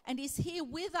now, and he's here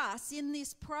with us in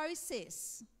this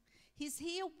process. He's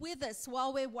here with us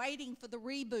while we're waiting for the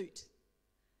reboot.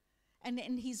 And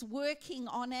he's working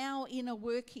on our inner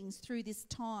workings through this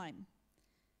time.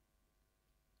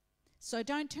 So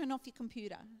don't turn off your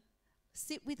computer.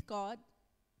 Sit with God,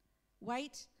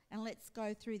 wait, and let's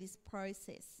go through this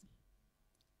process.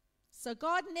 So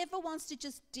God never wants to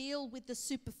just deal with the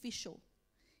superficial.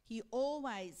 He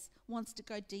always wants to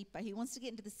go deeper. He wants to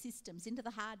get into the systems, into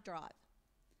the hard drive.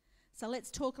 So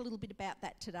let's talk a little bit about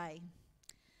that today.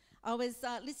 I was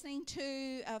listening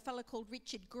to a fellow called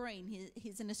Richard Green.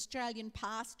 He's an Australian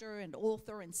pastor and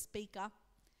author and speaker.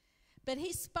 But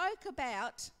he spoke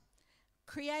about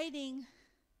creating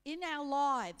in our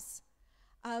lives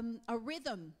a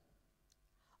rhythm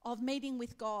of meeting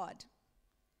with God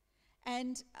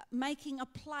and making a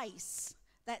place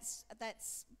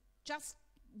that's just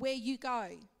where you go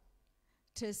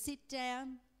to sit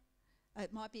down.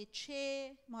 It might be a chair,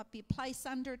 might be a place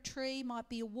under a tree, might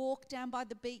be a walk down by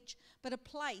the beach, but a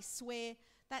place where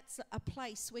that's a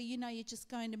place where you know you're just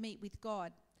going to meet with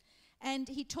God. And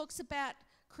he talks about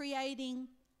creating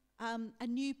a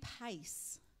new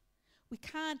pace. We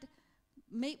can't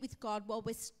meet with God while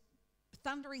we're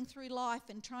thundering through life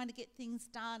and trying to get things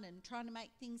done and trying to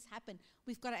make things happen.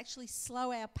 We've got to actually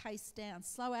slow our pace down,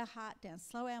 slow our heart down,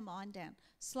 slow our mind down,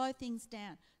 slow things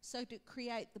down. So to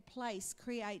create the place,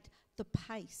 create the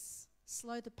pace,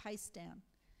 slow the pace down.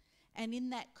 And in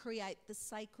that, create the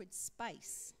sacred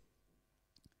space.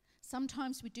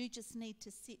 Sometimes we do just need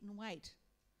to sit and wait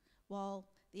while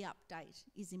the update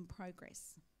is in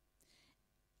progress.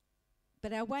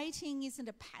 But our waiting isn't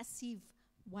a passive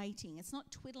waiting. It's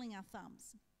not twiddling our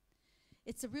thumbs.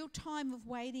 It's a real time of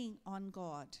waiting on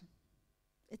God.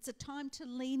 It's a time to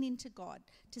lean into God,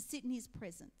 to sit in his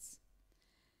presence.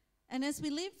 And as we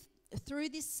live through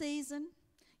this season,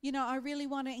 you know, I really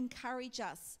want to encourage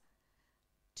us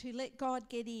to let God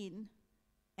get in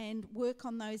and work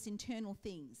on those internal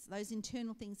things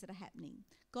that are happening.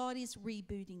 God is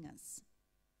rebooting us.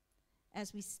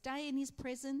 As we stay in his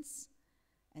presence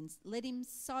and let him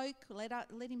soak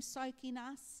in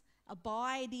us,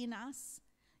 abide in us,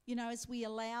 you know, as we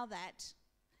allow that,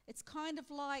 it's kind of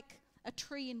like a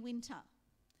tree in winter.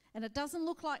 And it doesn't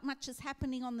look like much is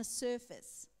happening on the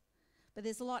surface, but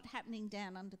there's a lot happening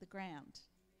down under the ground.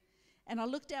 And I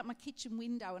looked out my kitchen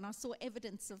window and I saw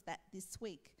evidence of that this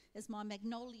week as my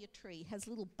magnolia tree has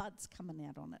little buds coming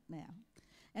out on it now.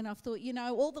 And I thought, you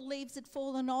know, all the leaves had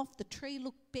fallen off, the tree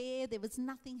looked bare, there was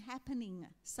nothing happening,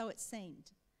 so it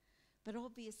seemed. But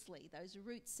obviously those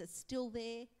roots are still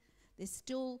there, they're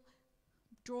still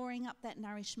drawing up that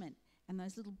nourishment, and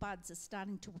those little buds are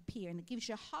starting to appear, and it gives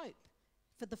you hope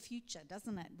for the future,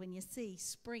 doesn't it, when you see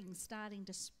spring starting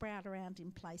to sprout around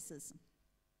in places.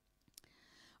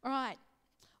 All right,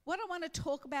 what I want to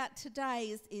talk about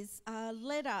today is a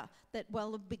letter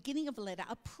the beginning of a letter,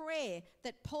 a prayer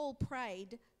that Paul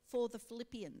prayed for the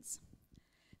Philippians.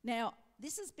 Now,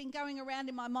 this has been going around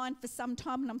in my mind for some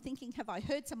time, and I'm thinking, have I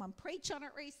heard someone preach on it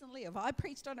recently? Have I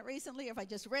preached on it recently? Have I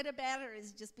just read about it? Or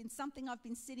has it just been something I've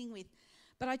been sitting with?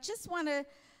 But I just want to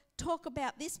talk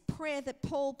about this prayer that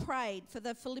Paul prayed for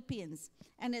the Philippians.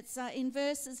 And it's in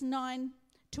verses 9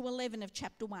 to 11 of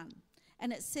chapter 1.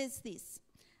 And it says this,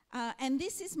 and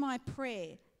this is my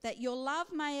prayer, that your love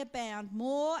may abound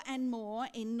more and more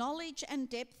in knowledge and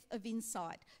depth of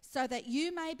insight, so that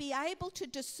you may be able to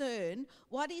discern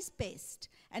what is best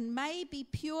and may be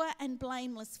pure and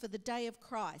blameless for the day of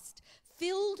Christ,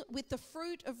 filled with the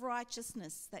fruit of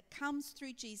righteousness that comes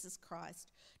through Jesus Christ,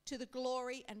 to the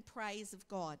glory and praise of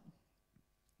God.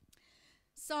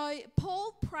 So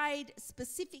Paul prayed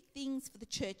specific things for the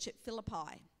church at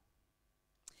Philippi.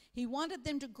 He wanted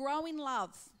them to grow in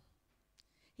love.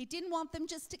 He didn't want them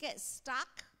just to get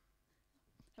stuck.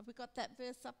 Have we got that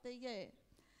verse up there? Yeah.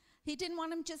 He didn't want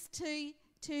them just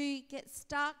to get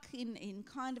stuck in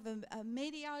kind of a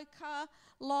mediocre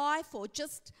life, or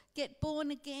just get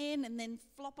born again and then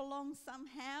flop along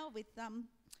somehow with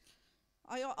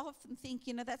I often think,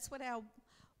 you know, that's what our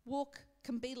walk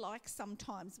can be like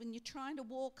sometimes when you're trying to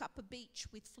walk up a beach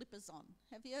with flippers on.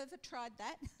 Have you ever tried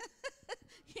that?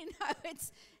 You know,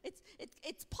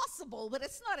 it's possible, but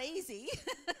it's not easy.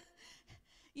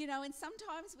 You know, and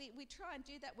sometimes we try and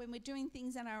do that when we're doing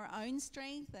things in our own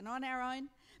strength and on our own.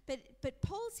 But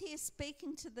Paul's here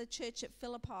speaking to the church at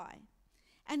Philippi,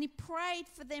 and he prayed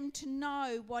for them to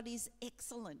know what is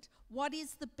excellent, what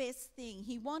is the best thing.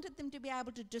 He wanted them to be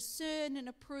able to discern and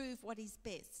approve what is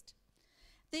best.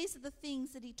 These are the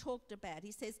things that he talked about.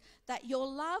 He says that your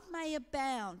love may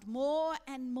abound more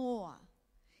and more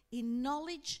in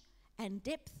knowledge and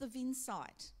depth of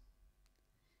insight,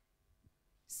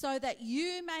 so that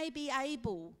you may be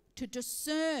able to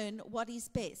discern what is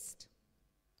best,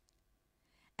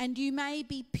 and you may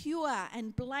be pure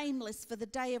and blameless for the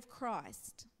day of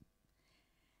Christ,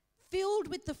 filled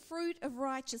with the fruit of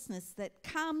righteousness that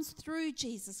comes through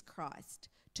Jesus Christ,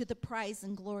 to the praise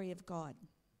and glory of God.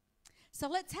 So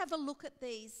let's have a look at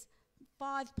these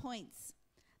 5 points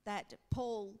that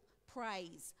Paul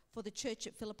prays for the church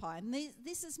at Philippi. And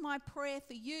this is my prayer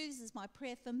for you, this is my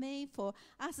prayer for me, for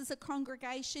us as a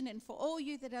congregation, and for all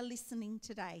you that are listening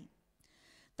today.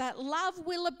 That love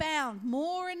will abound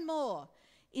more and more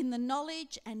in the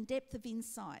knowledge and depth of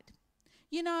insight.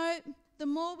 You know, the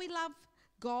more we love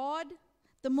God,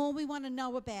 the more we want to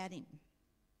know about him.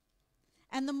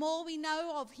 And the more we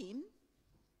know of him,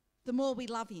 the more we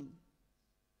love him.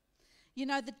 You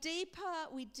know, the deeper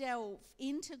we delve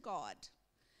into God,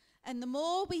 and the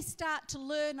more we start to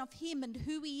learn of him and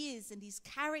who he is and his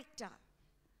character,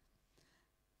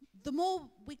 the more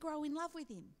we grow in love with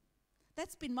him.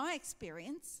 That's been my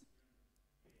experience.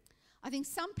 I think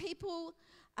some people,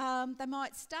 they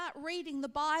might start reading the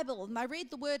Bible and they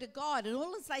read the Word of God, and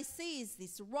all as they see is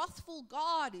this wrathful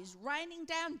God who's raining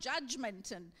down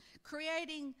judgment and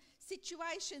creating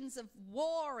situations of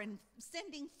war and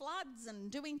sending floods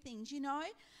and doing things, you know.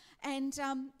 And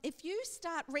if you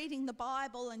start reading the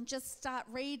Bible and just start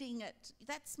reading it,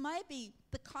 that's maybe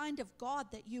the kind of God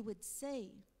that you would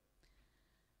see.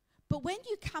 But when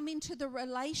you come into the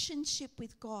relationship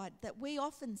with God that we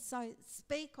often so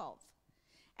speak of,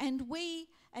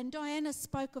 and Diana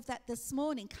spoke of that this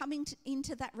morning, coming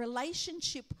into that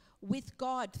relationship with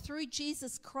God through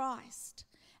Jesus Christ,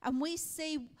 and we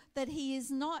see that he is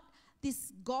not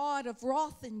this God of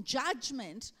wrath and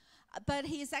judgment, but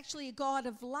he is actually a God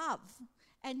of love.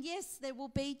 And yes, there will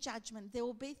be judgment, there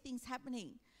will be things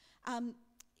happening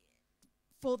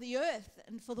for the earth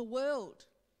and for the world.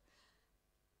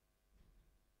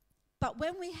 But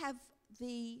when we have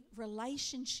the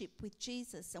relationship with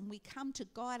Jesus and we come to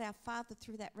God our Father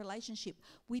through that relationship,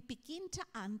 we begin to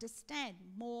understand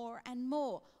more and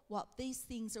more what these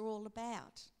things are all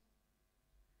about.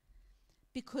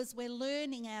 Because we're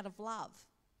learning out of love,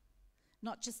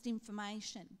 not just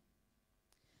information.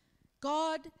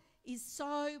 God is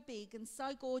so big and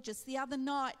so gorgeous. The other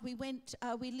night we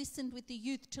listened with the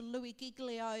youth to Louis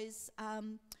Giglio's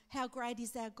How Great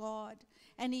Is Our God.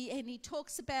 And he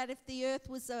talks about if the earth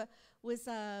was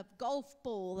a golf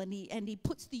ball, and he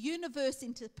puts the universe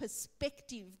into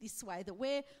perspective this way, that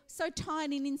we're so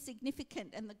tiny and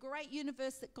insignificant, and the great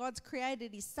universe that God's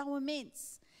created is so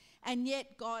immense, and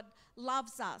yet God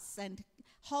loves us and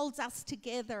holds us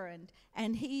together,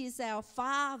 and he is our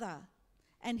Father,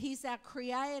 and he's our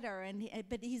creator,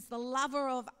 but he's the lover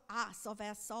of us, of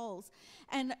our souls.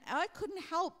 And I couldn't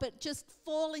help but just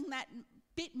falling that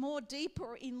bit more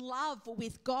deeper in love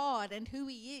with God and who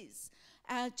he is,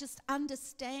 just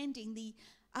understanding the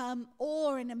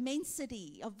awe and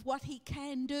immensity of what he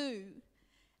can do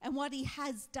and what he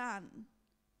has done,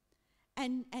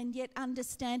 and yet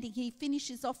understanding. He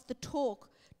finishes off the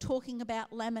talking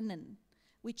about laminin,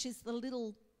 which is the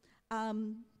little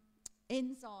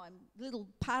enzyme, little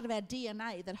part of our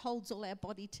DNA that holds all our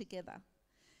body together.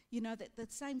 You know, that the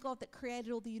same God that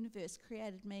created all the universe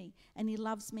created me, and he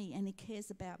loves me and he cares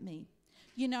about me.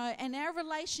 You know, and our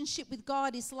relationship with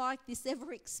God is like this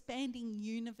ever-expanding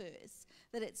universe,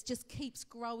 that it just keeps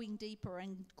growing deeper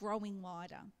and growing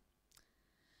wider.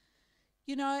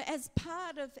 You know, as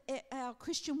part of our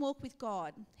Christian walk with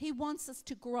God, he wants us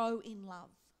to grow in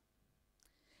love.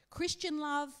 Christian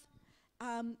love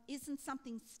isn't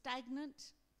something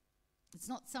stagnant. It's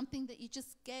not something that you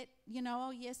just get, you know,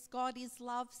 oh yes, God is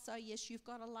love, so yes, you've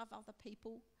got to love other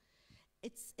people.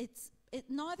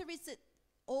 Neither is it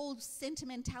all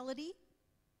sentimentality.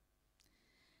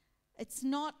 It's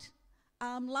not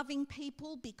loving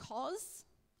people because,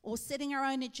 or setting our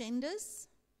own agendas.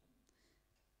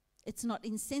 It's not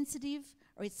insensitive,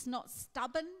 or it's not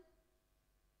stubborn.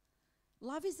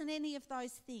 Love isn't any of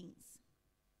those things.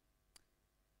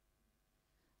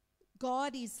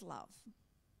 God is love.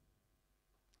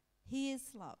 He is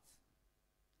love.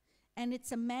 And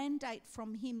it's a mandate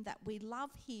from him that we love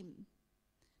him,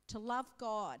 to love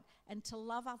God and to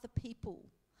love other people.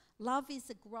 Love is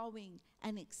a growing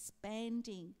and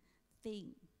expanding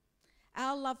thing.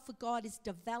 Our love for God is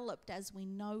developed as we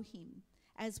know him,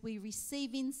 as we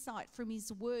receive insight from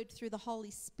his word through the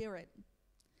Holy Spirit.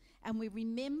 And we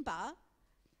remember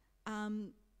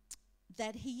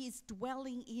that he is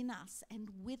dwelling in us and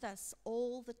with us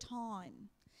all the time.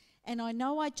 And I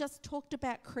know I just talked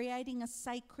about creating a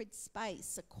sacred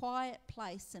space, a quiet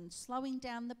place, and slowing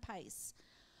down the pace.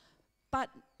 But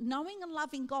knowing and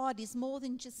loving God is more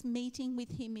than just meeting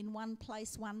with him in one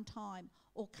place, one time,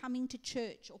 or coming to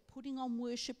church, or putting on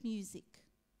worship music,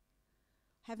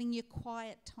 having your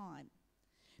quiet time.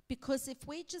 Because if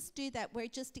we just do that, we're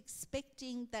just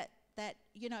expecting that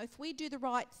if we do the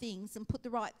right things and put the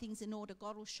right things in order,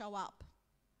 God will show up.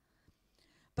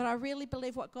 But I really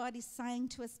believe what God is saying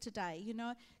to us today. You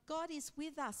know, God is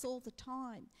with us all the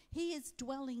time. He is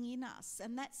dwelling in us,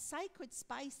 and that sacred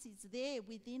space is there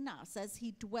within us as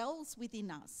he dwells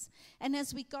within us. And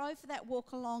as we go for that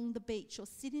walk along the beach or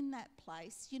sit in that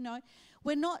place, you know,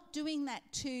 we're not doing that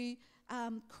to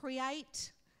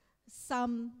create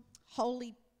some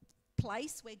holy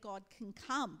place where God can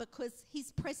come, because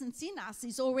his presence in us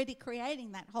is already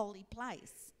creating that holy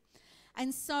place.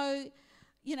 And so,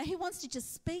 you know, he wants to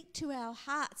just speak to our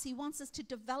hearts. He wants us to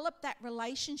develop that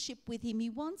relationship with him. He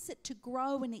wants it to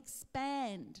grow and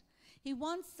expand. He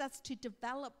wants us to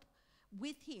develop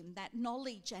with him that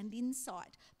knowledge and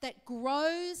insight that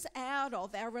grows out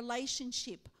of our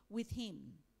relationship with him.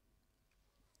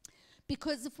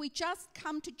 Because if we just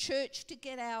come to church to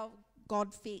get our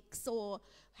God fix or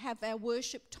have our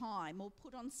worship time or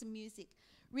put on some music,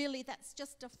 really that's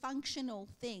just a functional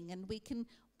thing. And we can,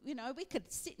 you know, we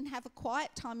could sit and have a quiet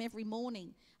time every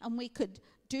morning, and we could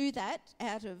do that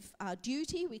out of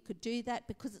duty. We could do that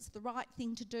because it's the right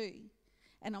thing to do.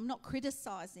 And I'm not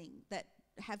criticising that,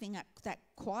 having that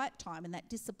quiet time and that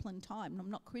disciplined time. I'm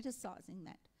not criticising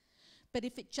that. But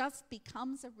if it just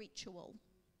becomes a ritual,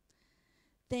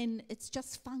 then it's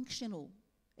just functional.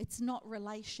 It's not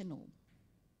relational.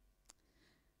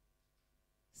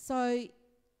 So,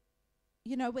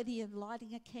 you know, whether you're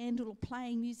lighting a candle or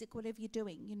playing music, whatever you're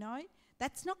doing, you know,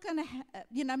 that's not going to,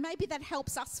 you know, maybe that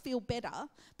helps us feel better,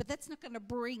 but that's not going to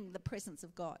bring the presence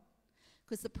of God,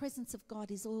 because the presence of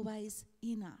God is always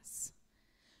in us.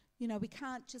 You know, we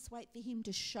can't just wait for him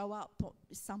to show up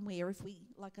somewhere if we,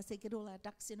 like I said, get all our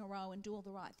ducks in a row and do all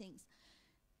the right things.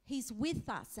 He's with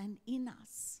us and in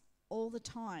us all the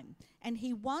time. And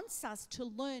he wants us to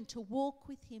learn to walk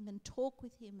with him and talk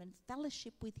with him and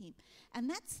fellowship with him. And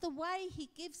that's the way he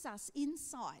gives us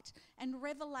insight and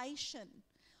revelation.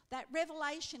 That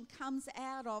revelation comes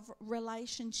out of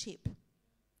relationship.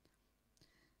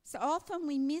 So often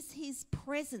we miss his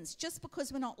presence just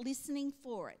because we're not listening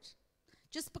for it,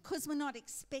 just because we're not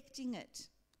expecting it.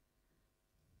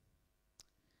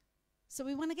 So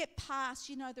we want to get past,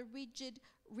 you know, the rigid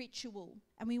ritual,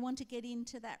 and we want to get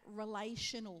into that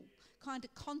relational kind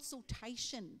of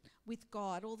consultation with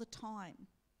God all the time.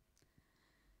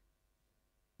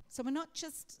 So we're not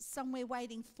just somewhere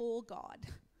waiting for God.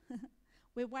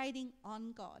 We're waiting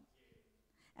on God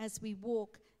as we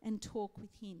walk and talk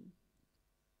with him.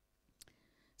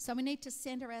 So we need to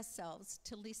center ourselves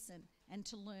to listen and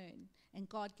to learn. And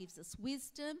God gives us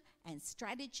wisdom and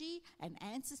strategy and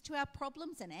answers to our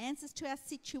problems and answers to our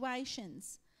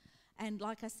situations. And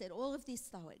like I said, all of this,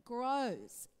 though, it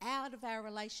grows out of our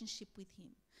relationship with him.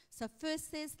 So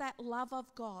first there's that love of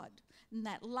God, and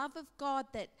that love of God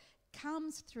that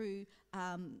comes through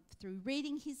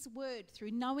reading his word,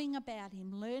 through knowing about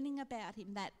him, learning about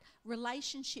him. That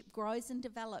relationship grows and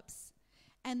develops.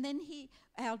 And then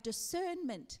our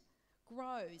discernment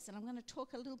grows. And I'm going to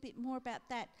talk a little bit more about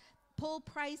that. Paul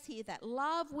prays here that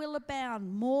love will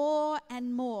abound more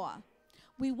and more.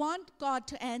 We want God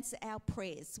to answer our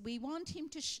prayers. We want him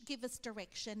to give us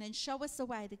direction and show us a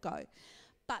way to go.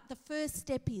 But the first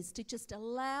step is to just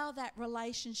allow that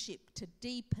relationship to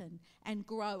deepen and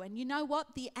grow. And you know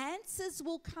what? The answers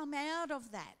will come out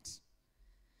of that.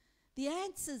 The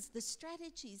answers, the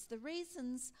strategies, the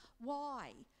reasons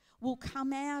why will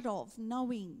come out of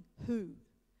knowing who.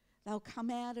 They'll come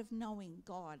out of knowing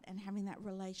God and having that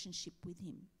relationship with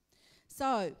him.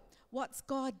 So, what's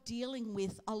God dealing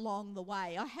with along the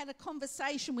way? I had a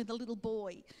conversation with a little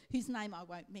boy whose name I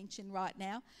won't mention right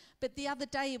now. But the other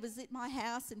day he was at my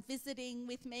house and visiting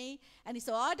with me. And he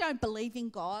said, I don't believe in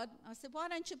God. I said, why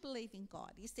don't you believe in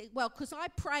God? He said, well, because I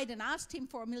prayed and asked him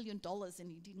for $1 million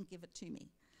and he didn't give it to me.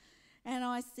 And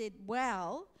I said,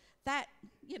 well, that,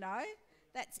 you know,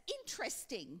 that's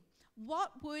interesting.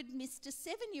 What would Mr.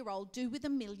 7-year-old do with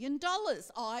 $1 million?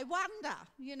 I wonder,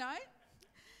 you know.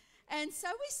 And so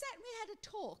we sat and we had a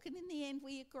talk, and in the end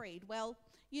we agreed, well,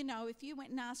 you know, if you went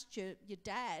and asked your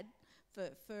dad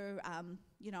for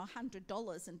you know,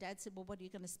 $100, and Dad said, well, what are you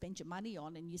going to spend your money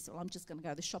on? And you said, well, I'm just going to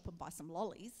go to the shop and buy some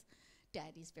lollies.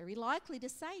 Dad is very likely to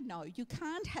say, no, you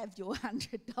can't have your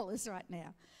 $100 right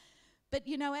now. But,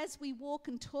 you know, as we walk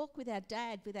and talk with our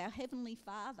dad, with our Heavenly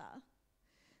Father,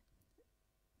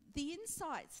 the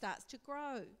insight starts to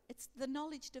grow. The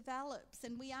knowledge develops,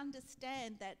 and we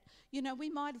understand that, you know, we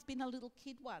might have been a little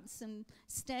kid once and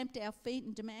stamped our feet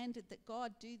and demanded that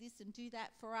God do this and do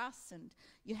that for us, and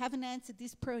you haven't answered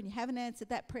this prayer and you haven't answered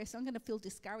that prayer, so I'm going to feel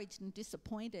discouraged and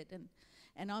disappointed,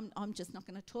 and I'm just not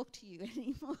going to talk to you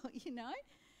anymore, you know.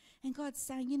 And God's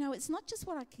saying, you know, it's not just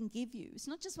what I can give you. It's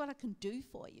not just what I can do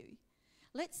for you.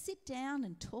 Let's sit down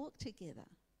and talk together.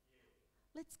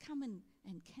 let's come and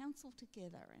counsel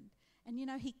together. And you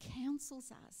know, he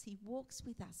counsels us, he walks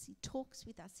with us, he talks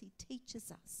with us, he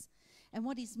teaches us. And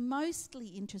what he's mostly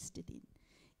interested in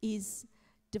is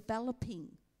developing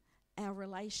our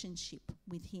relationship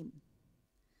with him.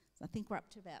 So I think we're up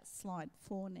to about slide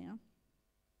 4 now.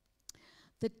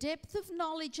 The depth of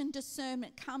knowledge and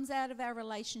discernment comes out of our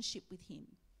relationship with him.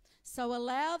 So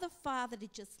allow the Father to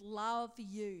just love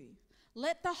you.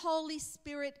 Let the Holy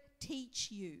Spirit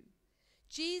teach you.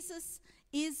 Jesus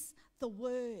is the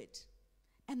Word.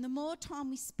 And the more time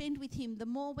we spend with him, the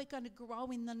more we're going to grow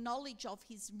in the knowledge of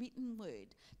his written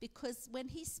word. Because when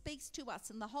he speaks to us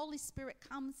and the Holy Spirit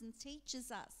comes and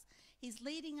teaches us, he's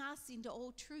leading us into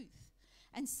all truth.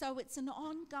 And so it's an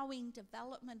ongoing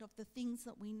development of the things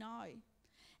that we know.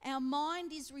 Our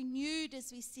mind is renewed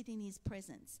as we sit in his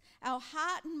presence. Our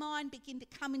heart and mind begin to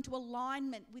come into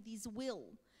alignment with his will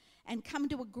and come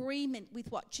into agreement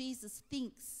with what Jesus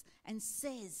thinks and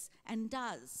says and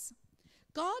does.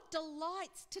 God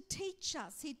delights to teach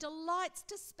us. He delights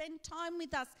to spend time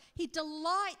with us. He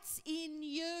delights in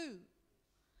you.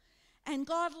 And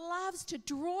God loves to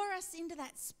draw us into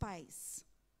that space.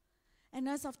 And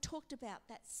as I've talked about,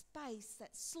 that space, that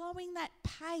slowing that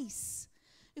pace,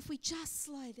 if we just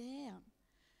slow down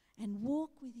and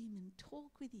walk with him and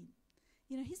talk with him,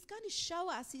 you know, he's going to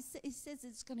show us, he says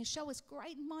it's going to show us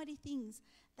great and mighty things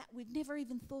that we've never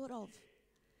even thought of.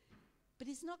 But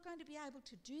he's not going to be able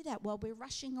to do that while we're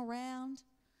rushing around,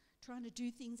 trying to do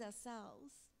things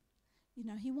ourselves. You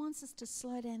know, he wants us to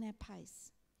slow down our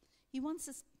pace. He wants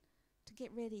us to get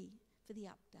ready for the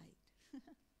update.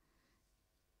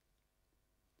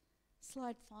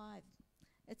 Slide 5.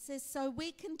 It says, so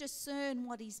we can discern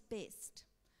what is best.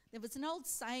 There was an old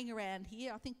saying around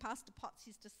here, I think Pastor Potts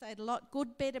used to say it a lot,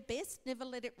 good, better, best, never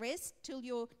let it rest till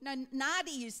you're... No,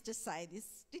 Nadi used to say this,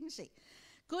 didn't she?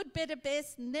 Good, better,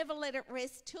 best, never let it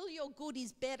rest till your good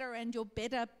is better and your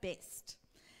better best.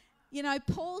 You know,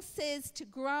 Paul says to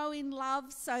grow in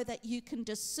love so that you can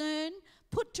discern,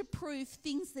 put to proof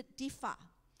things that differ.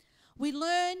 We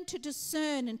learn to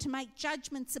discern and to make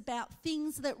judgments about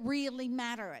things that really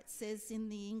matter, it says in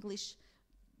the English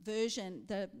version,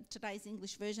 today's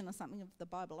English version or something of the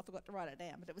Bible. I forgot to write it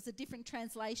down, but it was a different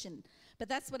translation. But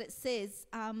that's what it says.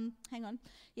 Hang on.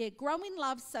 Yeah, grow in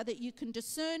love so that you can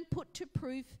discern, put to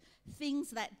proof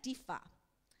things that differ.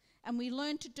 And we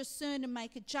learn to discern and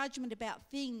make a judgment about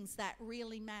things that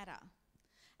really matter.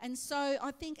 And so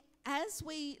I think as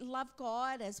we love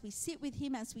God, as we sit with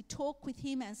him, as we talk with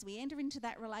him, as we enter into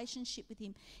that relationship with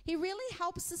him, he really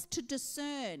helps us to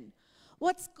discern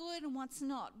what's good and what's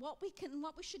not, what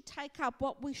we should take up,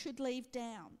 what we should leave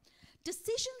down.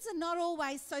 Decisions are not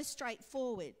always so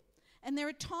straightforward. And there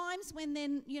are times when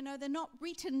then, you know, they're not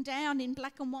written down in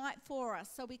black and white for us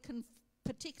so we can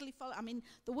particularly follow. I mean,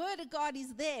 the word of God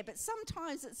is there, but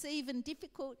sometimes it's even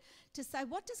difficult to say,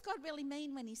 what does God really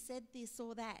mean when he said this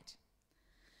or that?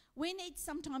 We need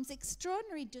sometimes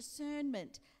extraordinary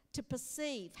discernment to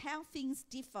perceive how things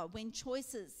differ when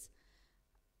choices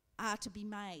are to be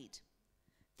made.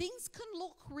 Things can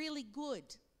look really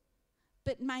good,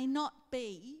 but may not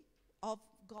be of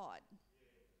God.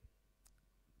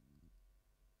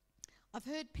 I've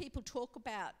heard people talk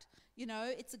about, you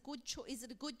know, it's a good choice. Is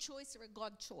it a good choice or a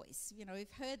God choice? You know,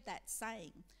 we've heard that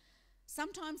saying.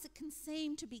 Sometimes it can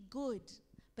seem to be good,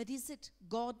 but is it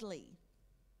godly?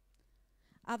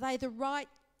 Are they the right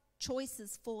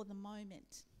choices for the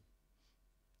moment?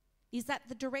 Is that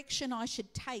the direction I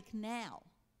should take now?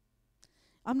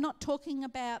 I'm not talking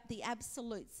about the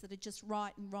absolutes that are just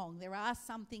right and wrong. There are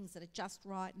some things that are just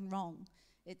right and wrong.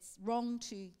 It's wrong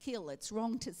to kill. It's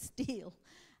wrong to steal.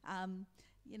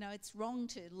 You know, it's wrong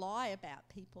to lie about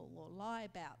people or lie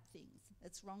about things.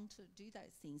 It's wrong to do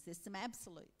those things. There's some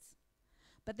absolutes.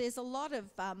 But there's a lot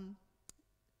of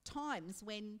times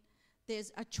when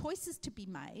there's choices to be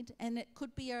made, and it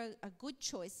could be a good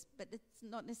choice, but it's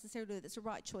not necessarily that it's a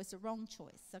right choice, a wrong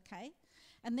choice, okay?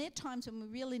 And there are times when we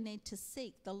really need to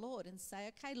seek the Lord and say,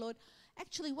 okay, Lord,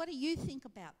 actually, what do you think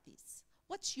about this?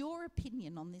 What's your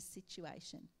opinion on this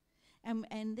situation?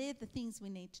 And they're the things we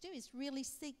need to do, is really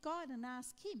seek God and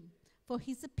ask him for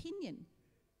his opinion.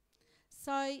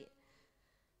 So,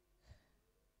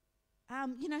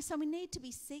 you know, so we need to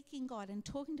be seeking God and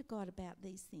talking to God about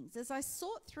these things. As I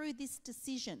sort through this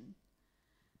decision,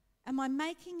 am I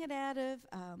making it out of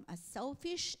a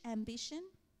selfish ambition?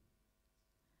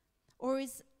 Or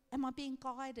am I being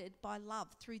guided by love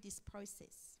through this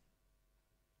process?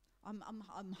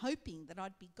 I'm hoping that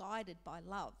I'd be guided by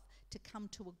love to come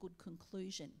to a good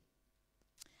conclusion.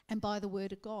 And by the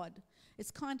word of God.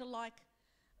 It's kind of like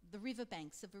the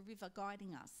riverbanks of a river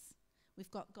guiding us.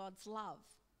 We've got God's love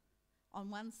on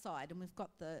one side, and we've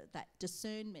got that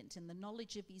discernment and the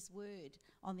knowledge of his word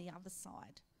on the other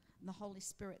side. And the Holy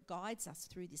Spirit guides us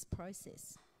through this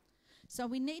process. So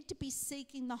we need to be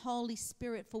seeking the Holy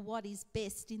Spirit for what is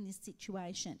best in this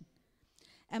situation.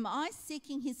 Am I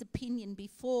seeking his opinion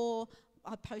before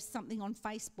I post something on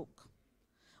Facebook?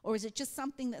 Or is it just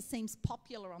something that seems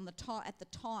popular on at the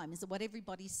time? Is it what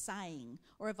everybody's saying?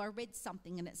 Or have I read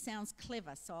something and it sounds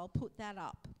clever, so I'll put that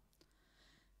up?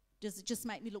 Does it just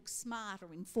make me look smart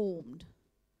or informed?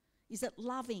 Is it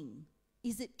loving?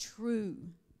 Is it true?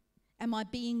 Am I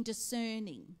being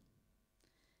discerning?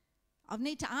 I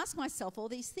need to ask myself all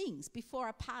these things before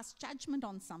I pass judgment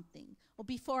on something or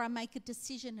before I make a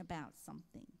decision about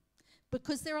something.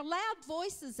 Because there are loud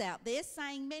voices out there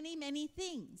saying many, many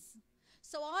things.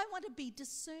 So I want to be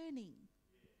discerning.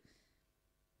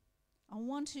 I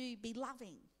want to be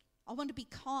loving. I want to be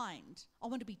kind. I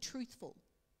want to be truthful.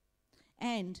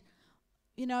 And,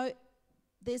 you know,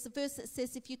 there's a verse that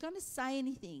says if you're going to say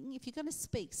anything, if you're going to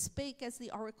speak, speak as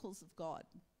the oracles of God.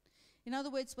 In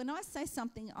other words, when I say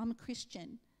something, I'm a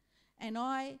Christian and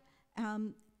I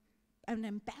am an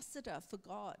ambassador for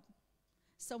God.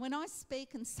 So when I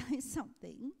speak and say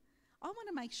something, I want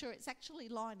to make sure it's actually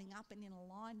lining up and in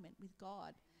alignment with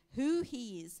God, who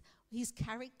he is, his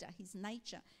character, his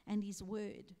nature, and his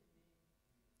word.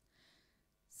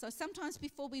 So sometimes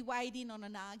before we wade in on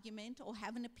an argument or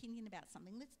have an opinion about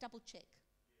something, let's double check.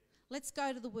 Let's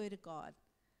go to the word of God.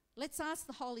 Let's ask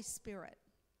the Holy Spirit,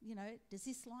 you know, does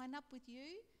this line up with you?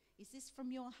 Is this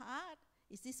from your heart?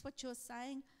 Is this what you're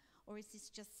saying? Or is this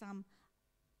just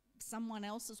someone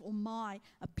else's or my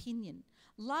opinion?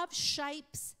 Love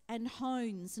shapes and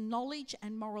hones knowledge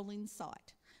and moral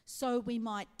insight so we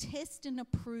might test and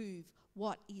approve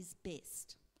what is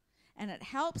best. And it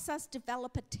helps us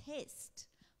develop a test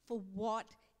for what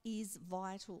is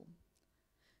vital.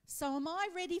 So am I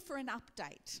ready for an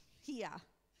update here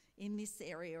in this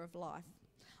area of life?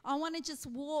 I want to just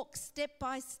walk step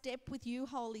by step with you,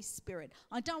 Holy Spirit.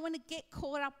 I don't want to get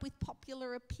caught up with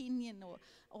popular opinion or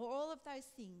all of those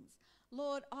things.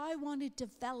 Lord, I want to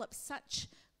develop such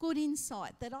good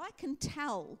insight that I can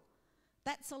tell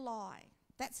that's a lie,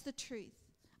 that's the truth.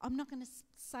 I'm not going to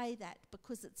say that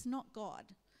because it's not God.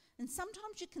 And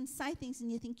sometimes you can say things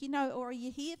and you think, you know, or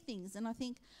you hear things and I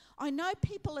think, I know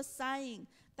people are saying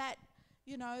that,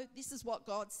 you know, this is what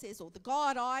God says, or the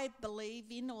God I believe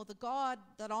in, or the God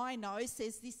that I know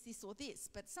says this, this, or this.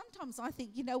 But sometimes I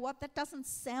think, you know what, that doesn't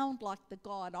sound like the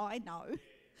God I know.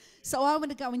 So I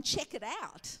want to go and check it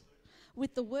out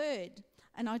with the word.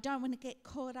 And I don't want to get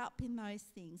caught up in those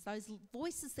things, those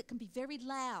voices that can be very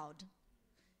loud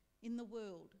in the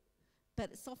world.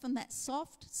 But it's often that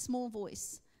soft, small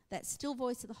voice, that still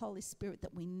voice of the Holy Spirit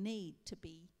that we need to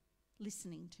be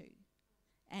listening to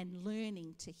and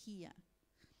learning to hear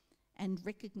and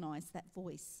recognise that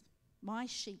voice. My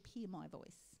sheep hear my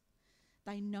voice.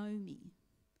 They know me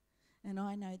and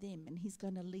I know them, and he's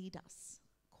going to lead us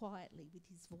quietly with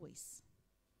his voice.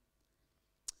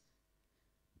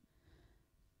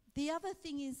 The other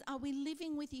thing is, are we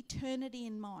living with eternity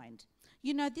in mind?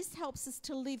 You know, this helps us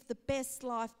to live the best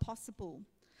life possible.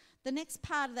 The next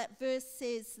part of that verse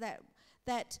says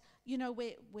that you know,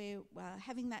 we're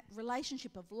having that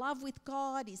relationship of love with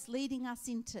God is leading us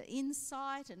into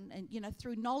insight and, you know,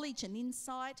 through knowledge and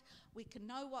insight, we can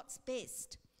know what's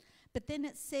best. But then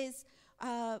it says,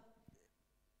 and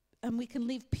we can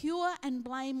live pure and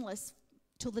blameless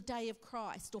till the day of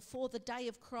Christ, or for the day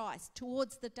of Christ,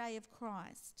 towards the day of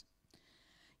Christ.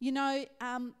 You know,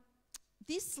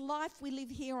 this life we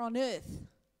live here on earth,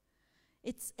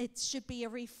 it should be a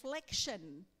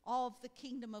reflection of the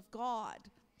kingdom of God.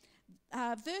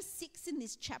 Verse 6 in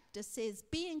this chapter says,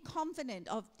 being confident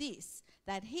of this,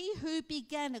 that he who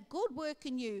began a good work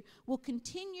in you will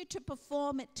continue to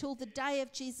perform it till the day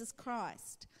of Jesus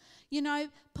Christ. You know,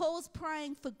 Paul's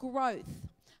praying for growth,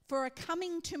 for a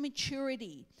coming to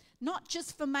maturity, not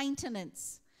just for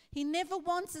maintenance. He never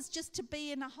wants us just to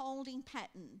be in a holding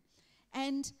pattern.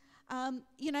 And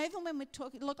you know, even when we're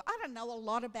talking, look, I don't know a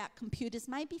lot about computers.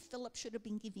 Maybe Philip should have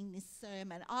been giving this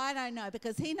sermon. I don't know,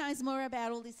 because he knows more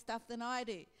about all this stuff than I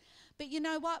do. But you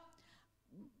know what?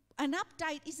 An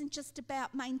update isn't just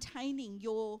about maintaining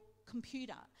your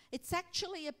computer. It's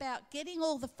actually about getting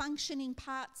all the functioning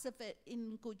parts of it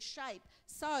in good shape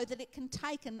so that it can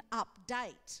take an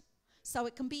update, so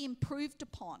it can be improved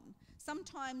upon.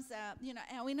 Sometimes, you know,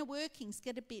 our inner workings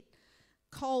get a bit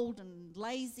cold and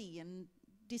lazy and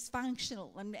dysfunctional,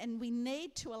 and we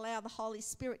need to allow the Holy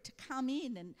Spirit to come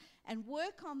in and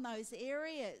work on those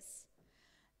areas.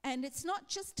 And it's not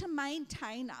just to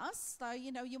maintain us, though,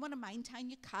 you know, you want to maintain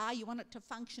your car, you want it to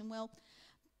function well,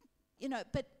 you know,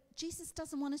 but Jesus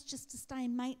doesn't want us just to stay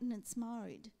in maintenance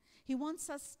mode. He wants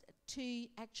us to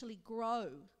actually grow.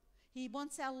 He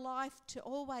wants our life to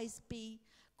always be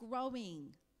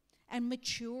growing and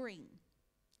maturing.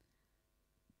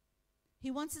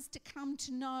 He wants us to come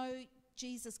to know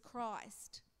Jesus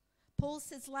Christ. Paul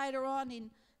says later on in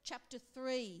chapter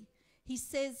 3, he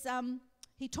says,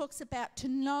 he talks about to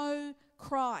know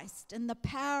Christ and the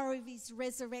power of his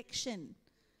resurrection,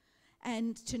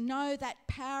 and to know that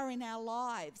power in our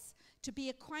lives, to be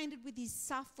acquainted with his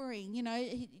suffering. You know,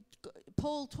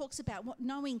 Paul talks about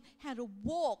knowing how to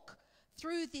walk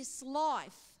through this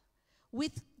life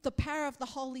with the power of the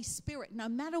Holy Spirit, no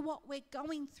matter what we're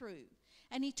going through.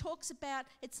 And he talks about,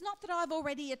 it's not that I've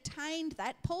already attained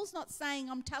that. Paul's not saying,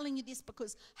 I'm telling you this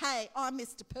because, hey, I'm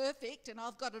Mr. Perfect and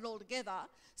I've got it all together,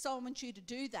 so I want you to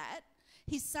do that.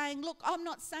 He's saying, look, I'm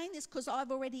not saying this because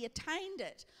I've already attained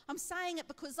it. I'm saying it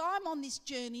because I'm on this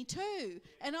journey too,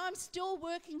 and I'm still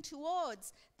working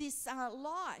towards this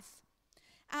life.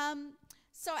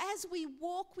 So as we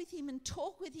walk with him and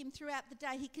talk with him throughout the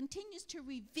day, he continues to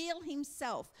reveal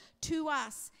himself to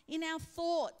us in our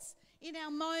thoughts, in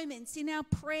our moments, in our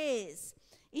prayers,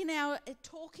 in our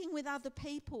talking with other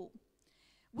people.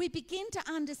 We begin to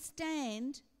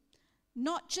understand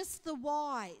not just the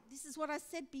why. This is what I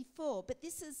said before, but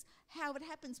this is how it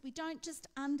happens. We don't just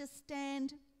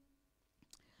understand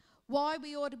why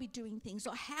we ought to be doing things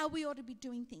or how we ought to be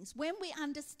doing things. When we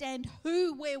understand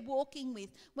who we're walking with,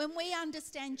 when we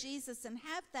understand Jesus and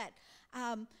have that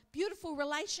beautiful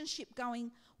relationship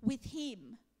going with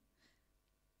him,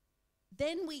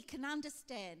 then we can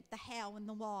understand the how and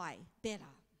the why better.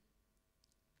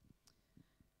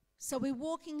 So we're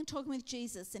walking and talking with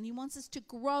Jesus, and he wants us to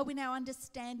grow in our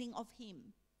understanding of him.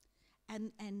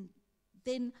 And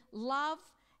then love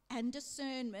and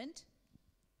discernment,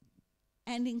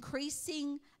 and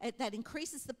that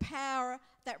increases the power,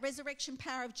 that resurrection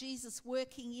power of Jesus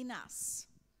working in us.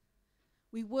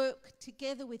 We work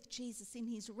together with Jesus in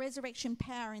his resurrection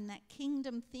power, in that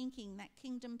kingdom thinking, that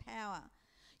kingdom power.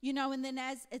 You know, and then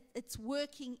as it's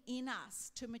working in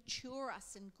us to mature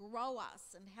us and grow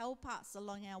us and help us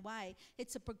along our way,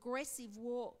 it's a progressive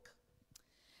walk.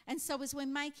 And so as we're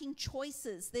making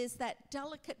choices, there's that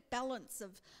delicate balance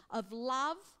of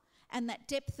love and that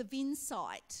depth of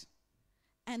insight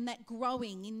and that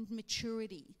growing in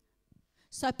maturity.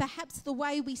 So perhaps the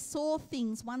way we saw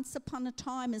things once upon a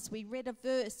time as we read a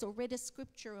verse or read a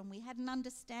scripture and we had an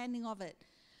understanding of it,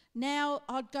 now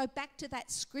I'd go back to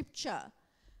that scripture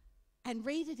and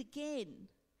read it again.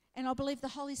 And I believe the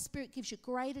Holy Spirit gives you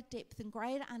greater depth and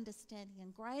greater understanding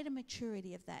and greater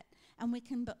maturity of that. And we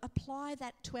can apply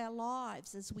that to our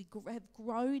lives as we have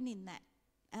grown in that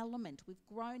element. We've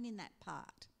grown in that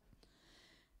part.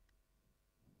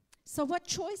 So what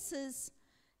choices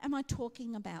am I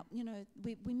talking about? You know,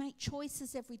 we make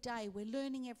choices every day. We're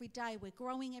learning every day. We're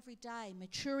growing every day,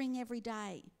 maturing every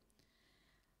day.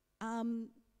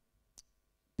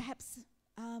 Perhaps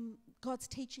God's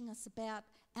teaching us about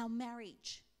our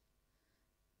marriage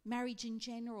in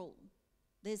general.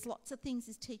 There's lots of things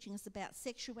he's teaching us about.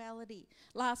 Sexuality.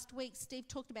 Last week, Steve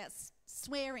talked about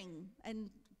swearing and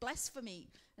blasphemy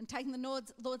and taking the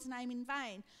Lord's name in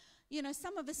vain. You know,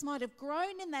 some of us might have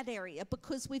grown in that area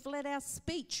because we've let our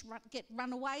speech get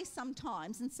run away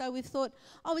sometimes. And so we've thought,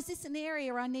 oh, is this an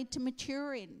area I need to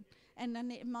mature in? And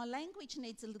my language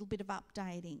needs a little bit of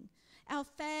updating. Our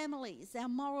families, our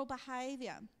moral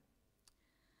behaviour.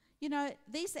 You know,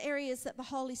 these are areas that the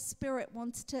Holy Spirit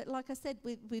wants to, like I said,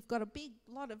 we've got a big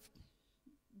lot of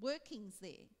workings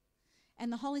there. And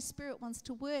the Holy Spirit wants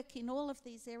to work in all of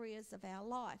these areas of our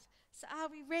life. So are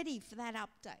we ready for that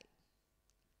update?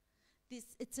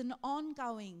 It's an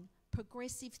ongoing,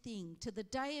 progressive thing to the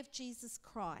day of Jesus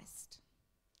Christ.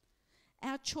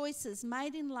 Our choices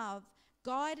made in love,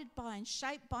 guided by and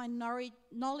shaped by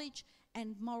knowledge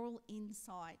and moral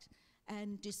insight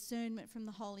and discernment from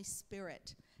the Holy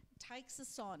Spirit, takes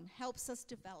us on, helps us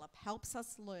develop, helps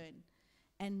us learn,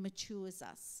 and matures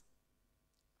us.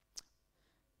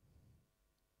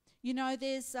 You know,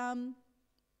 there's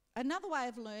another way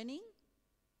of learning.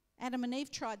 Adam and Eve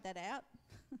tried that out.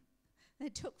 They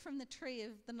took from the tree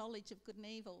of the knowledge of good and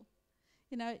evil.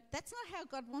 You know, that's not how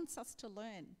God wants us to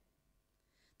learn.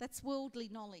 That's worldly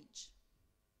knowledge.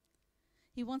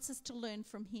 He wants us to learn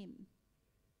from him.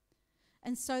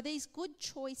 And so these good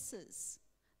choices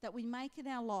that we make in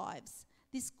our lives,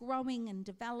 this growing and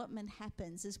development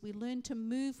happens as we learn to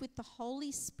move with the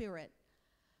Holy Spirit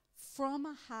from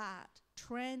a heart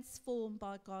transformed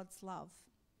by God's love.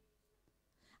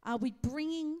 Are we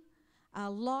bringing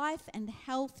life and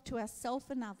health to ourselves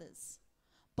and others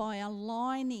by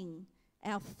aligning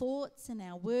our thoughts and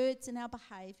our words and our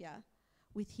behaviour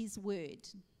with his word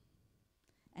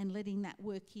and letting that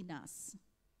work in us.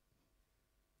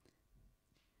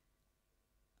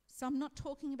 So I'm not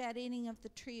talking about eating of the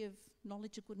tree of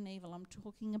knowledge of good and evil. I'm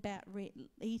talking about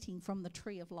eating from the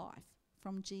tree of life,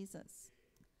 from Jesus.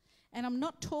 And I'm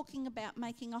not talking about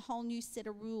making a whole new set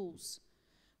of rules.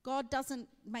 God doesn't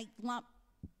make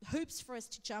hoops for us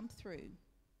to jump through.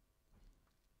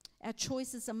 Our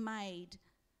choices are made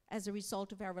as a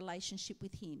result of our relationship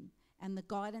with him and the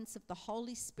guidance of the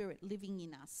Holy Spirit living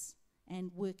in us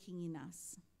and working in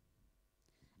us.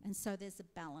 And so there's a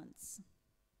balance.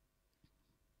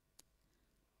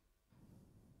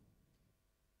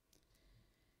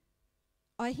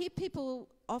 I hear people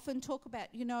often talk about,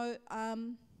 I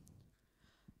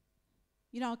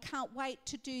can't wait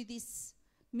to do this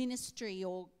ministry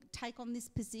or take on this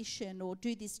position or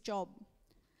do this job.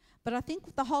 But I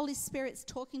think the Holy Spirit's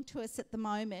talking to us at the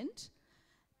moment,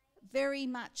 very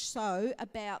much so,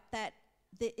 about that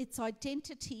it's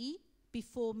identity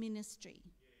before ministry.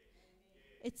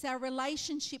 It's our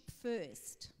relationship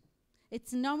first.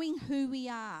 It's knowing who we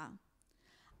are.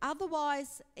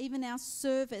 Otherwise, even our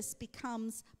service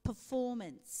becomes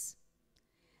performance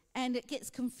and it gets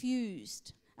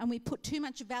confused and we put too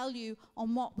much value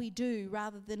on what we do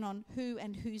rather than on who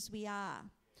and whose we are.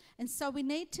 And so we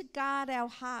need to guard our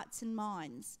hearts and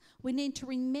minds. We need to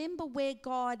remember where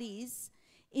God is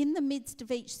in the midst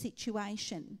of each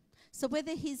situation. So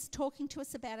whether he's talking to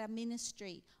us about our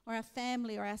ministry or our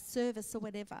family or our service or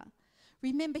whatever,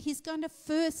 remember he's going to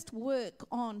first work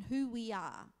on who we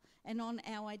are and on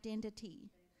our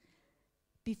identity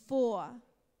before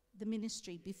the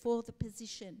ministry, before the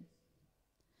position.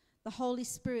 The Holy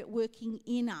Spirit working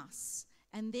in us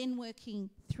and then working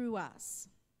through us.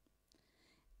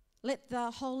 Let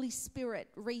the Holy Spirit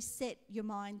reset your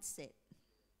mindset.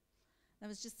 That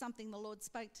was just something the Lord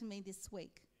spoke to me this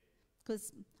week,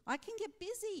 because I can get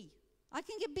busy. I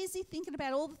can get busy thinking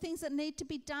about all the things that need to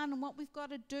be done and what we've got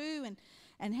to do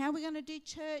and how we're going to do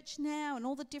church now and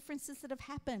all the differences that have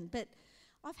happened. But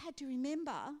I've had to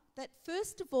remember that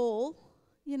first of all,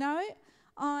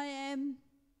 I am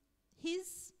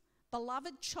his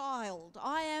beloved child.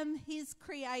 I am his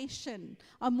creation.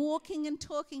 I'm walking and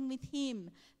talking with him.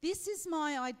 This is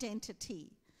my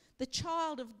identity, the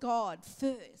child of God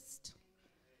first.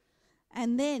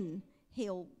 And then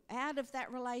he'll, out of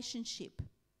that relationship,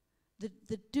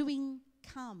 the doing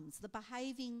comes, the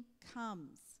behaving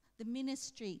comes, the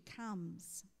ministry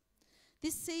comes.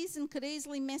 This season could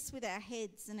easily mess with our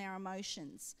heads and our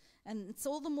emotions, and it's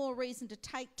all the more reason to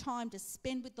take time to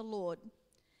spend with the Lord.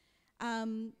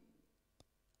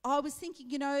 I was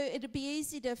thinking, it'd be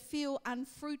easy to feel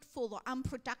unfruitful or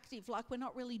unproductive, like we're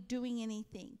not really doing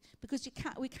anything, because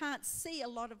we can't see a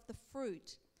lot of the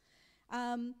fruit.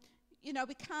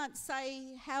 We can't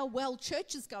say how well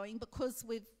church is going because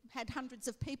we've had hundreds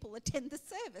of people attend the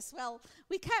service. Well,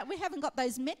 we haven't got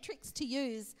those metrics to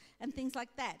use and things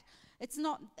like that. It's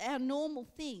not our normal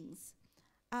things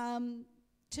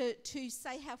to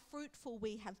say how fruitful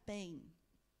we have been.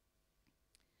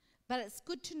 But it's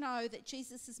good to know that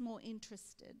Jesus is more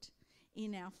interested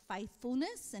in our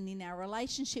faithfulness and in our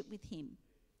relationship with him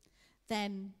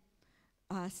than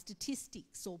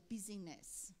statistics or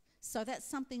busyness. So that's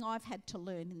something I've had to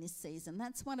learn in this season.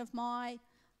 That's one of my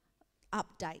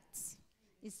updates,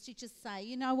 is to just say,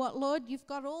 you know what, Lord, you've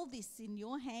got all this in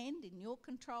your hand, in your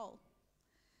control.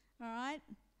 All right?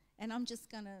 And I'm just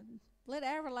going to let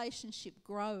our relationship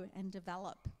grow and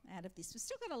develop out of this. We've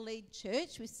still got to lead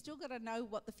church. We've still got to know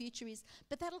what the future is.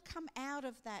 But that'll come out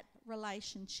of that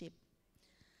relationship.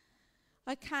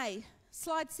 Okay,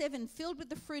 slide 7, filled with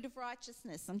the fruit of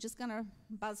righteousness. I'm just going to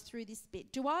buzz through this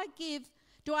bit. Do I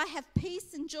have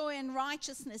peace and joy and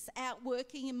righteousness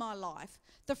outworking in my life?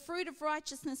 The fruit of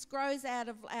righteousness grows out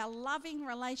of our loving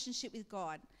relationship with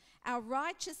God. Our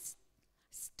righteous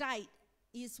state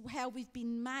is how we've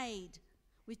been made.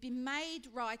 We've been made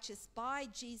righteous by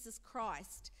Jesus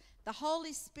Christ. The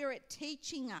Holy Spirit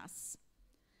teaching us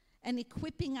and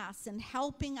equipping us and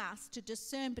helping us to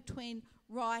discern between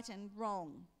right and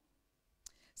wrong.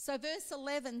 So verse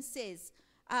 11 says,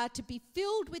 to be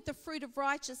filled with the fruit of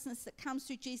righteousness that comes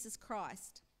through Jesus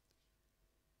Christ.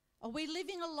 Are we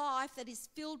living a life that is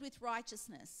filled with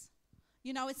righteousness?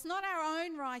 It's not our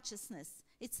own righteousness.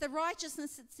 It's the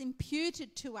righteousness that's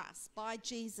imputed to us by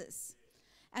Jesus.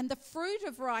 And the fruit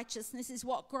of righteousness is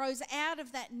what grows out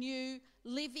of that new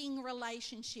living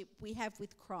relationship we have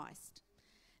with Christ.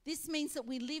 This means that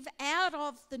we live out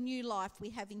of the new life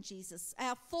we have in Jesus.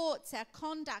 Our thoughts, our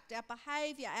conduct, our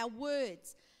behaviour, our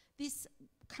words, this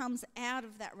comes out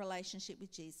of that relationship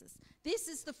with Jesus. This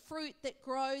is the fruit that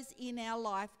grows in our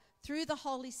life through the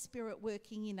Holy Spirit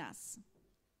working in us.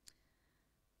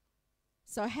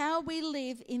 So how we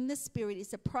live in the Spirit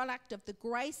is a product of the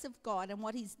grace of God and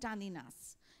what He's done in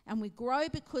us. And we grow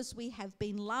because we have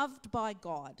been loved by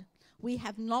God. We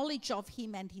have knowledge of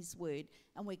Him and His Word,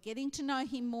 and we're getting to know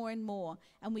Him more and more.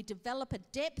 And we develop a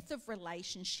depth of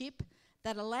relationship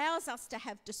that allows us to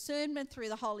have discernment through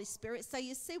the Holy Spirit. So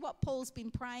you see what Paul's been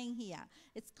praying here.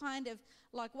 It's kind of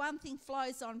like one thing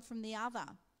flows on from the other.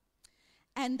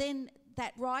 And then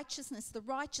that righteousness, the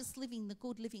righteous living, the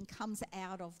good living comes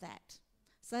out of that.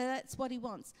 So that's what he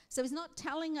wants. So he's not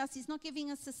telling us, he's not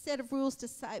giving us a set of rules to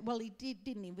say, well, he did,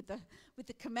 didn't he, with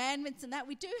the commandments and that.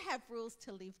 We do have rules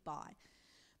to live by.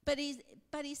 But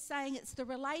he's saying it's the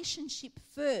relationship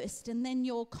first, and then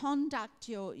your conduct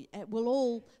it will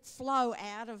all flow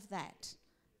out of that.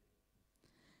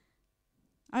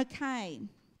 Okay.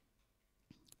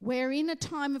 We're in a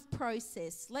time of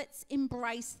process. Let's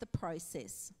embrace the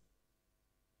process.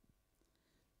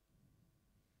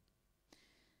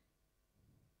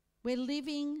 We're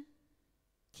living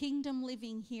kingdom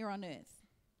living here on earth.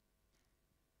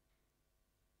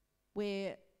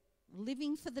 We're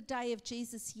living for the day of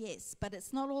Jesus, yes, but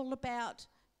it's not all about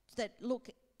that, look,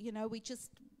 we just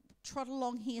trot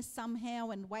along here somehow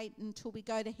and wait until we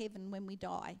go to heaven when we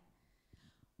die.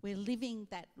 We're living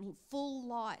that full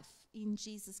life in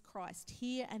Jesus Christ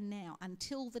here and now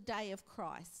until the day of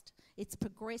Christ. It's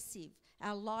progressive,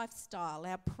 our lifestyle,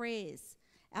 our prayers,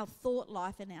 our thought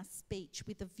life and our speech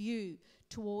with a view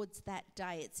towards that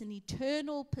day. It's an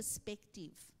eternal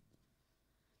perspective.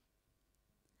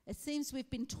 It seems we've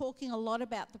been talking a lot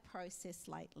about the process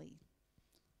lately.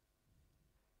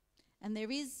 And there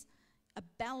is a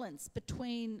balance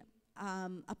between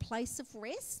a place of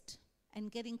rest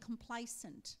and getting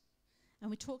complacent. And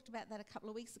we talked about that a couple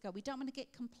of weeks ago. We don't want to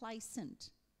get complacent.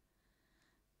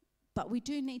 But we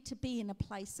do need to be in a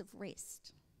place of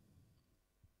rest.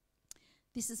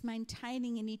 This is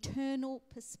maintaining an eternal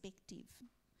perspective.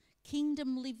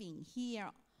 Kingdom living here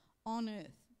on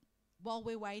earth while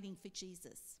we're waiting for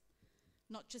Jesus.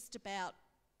 Not just about,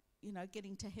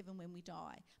 getting to heaven when we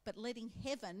die, but letting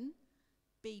heaven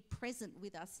be present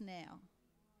with us now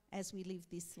as we live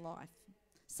this life.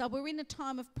 So we're in a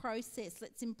time of process.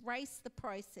 Let's embrace the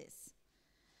process.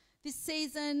 This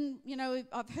season,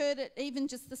 I've heard it even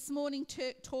just this morning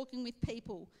talking with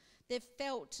people. They've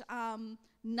felt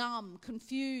numb,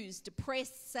 confused,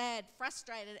 depressed, sad,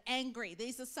 frustrated, angry.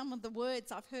 These are some of the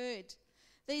words I've heard.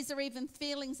 These are even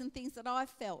feelings and things that I've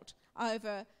felt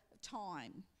over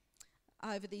time,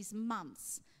 over these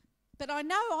months. But I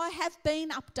know I have been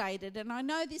updated, and I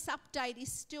know this update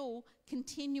is still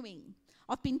continuing.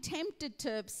 I've been tempted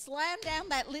to slam down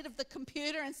that lid of the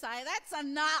computer and say, that's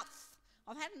enough.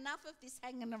 I've had enough of this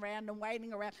hanging around and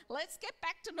waiting around. Let's get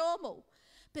back to normal.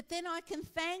 But then I can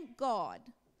thank God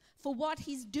for what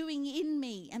He's doing in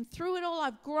me. And through it all,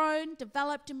 I've grown,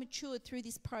 developed, and matured through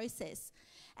this process.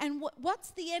 And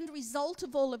what's the end result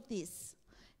of all of this?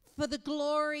 For the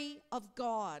glory of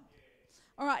God.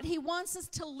 All right, He wants us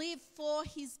to live for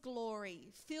His glory,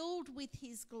 filled with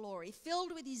His glory,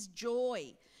 filled with His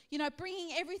joy.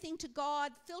 Bringing everything to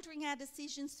God, filtering our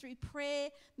decisions through prayer,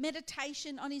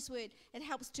 meditation on His Word. It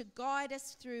helps to guide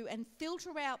us through and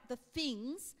filter out the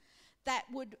things that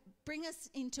would bring us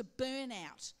into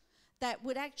burnout, that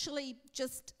would actually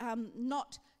just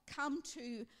not come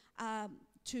to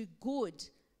good.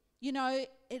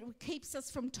 It keeps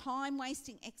us from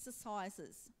time-wasting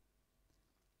exercises.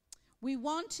 We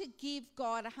want to give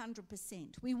God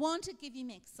 100%. We want to give Him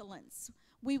excellence.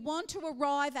 We want to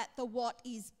arrive at the what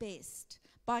is best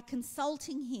by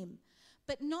consulting Him,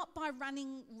 but not by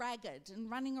running ragged and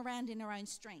running around in our own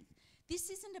strength. This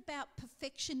isn't about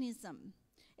perfectionism.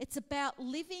 It's about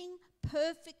living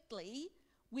perfectly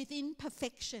within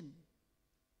perfection.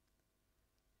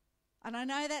 And I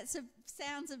know that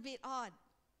sounds a bit odd.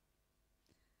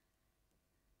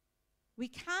 We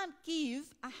can't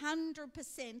give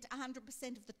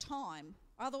 100% of the time,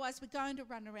 otherwise we're going to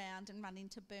run around and run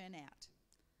into burnout.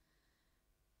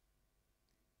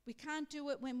 We can't do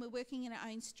it when we're working in our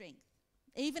own strength,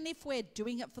 even if we're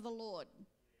doing it for the Lord.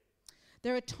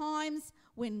 There are times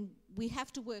when we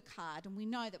have to work hard, and we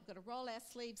know that we've got to roll our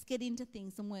sleeves, get into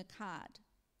things and work hard.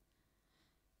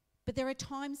 But there are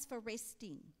times for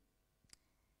resting.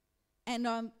 And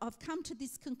I've come to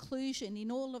this conclusion in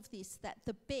all of this, that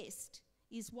the best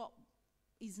is what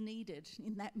is needed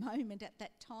in that moment at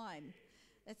that time.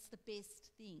 That's the best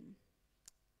thing.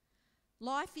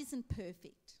 Life isn't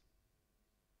perfect,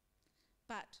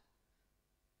 but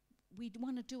we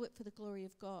want to do it for the glory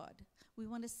of God. We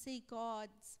want to see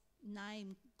God's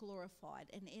name glorified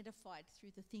and edified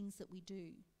through the things that we do.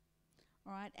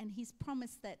 All right? And he's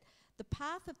promised that the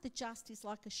path of the just is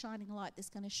like a shining light that's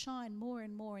going to shine more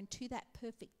and more into that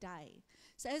perfect day.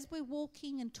 So as we're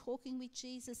walking and talking with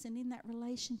Jesus and in that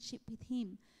relationship with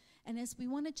him, and as we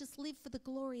want to just live for the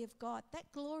glory of God,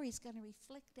 that glory is going to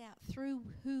reflect out through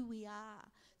who we are,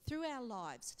 through our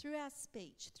lives, through our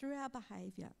speech, through our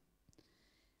behaviour.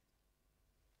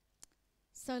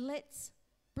 So let's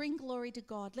bring glory to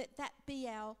God. Let that be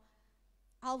our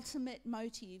ultimate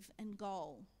motive and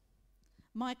goal.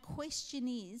 My question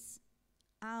is,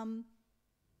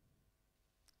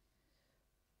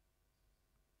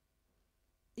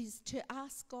 to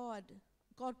ask God,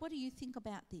 what do you think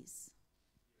about this?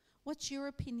 What's your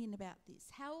opinion about this?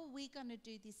 How are we going to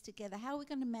do this together? How are we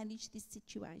going to manage this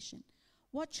situation?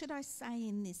 What should I say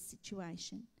in this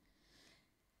situation?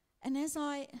 And as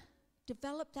I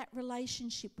develop that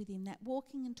relationship with him, that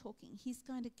walking and talking, he's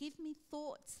going to give me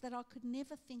thoughts that I could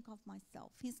never think of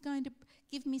myself. He's going to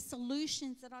give me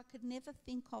solutions that I could never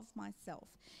think of myself.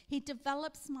 He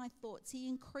develops my thoughts. He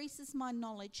increases my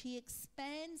knowledge. He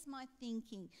expands my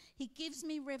thinking. He gives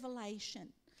me revelation.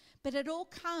 But it all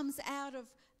comes out of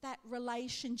that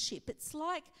relationship. It's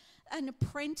like an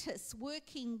apprentice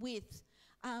working with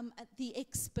the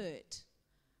expert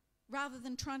rather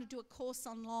than trying to do a course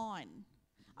online.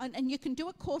 And you can do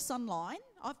a course online.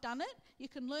 I've done it. You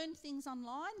can learn things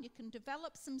online. You can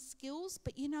develop some skills.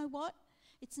 But you know what?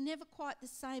 It's never quite the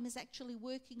same as actually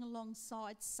working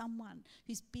alongside someone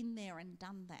who's been there and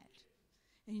done that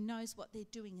and who knows what they're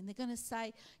doing. And they're going to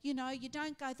say, you know, you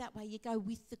don't go that way. You go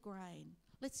with the grain.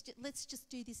 Let's just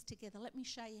do this together. Let me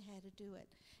show you how to do it.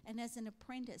 And as an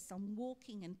apprentice, I'm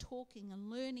walking and talking and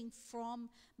learning from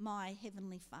my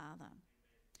Heavenly Father.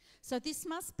 So this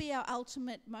must be our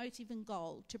ultimate motive and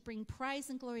goal, to bring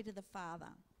praise and glory to the Father.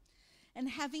 And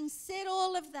having said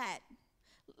all of that,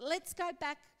 let's go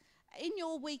back in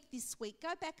your week this week.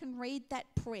 Go back and read that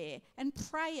prayer and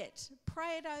pray it.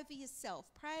 Pray it over yourself.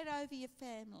 Pray it over your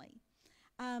family.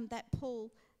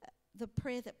 The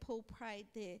prayer that Paul prayed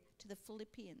there to the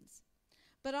Philippians.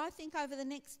 But I think over the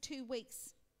next 2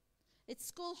 weeks, it's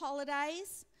school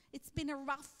holidays. It's been a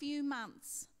rough few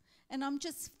months. And I'm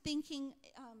just thinking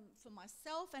for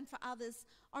myself and for others,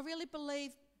 I really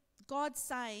believe God's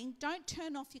saying, don't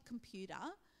turn off your computer,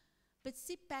 but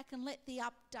sit back and let the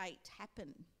update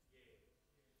happen.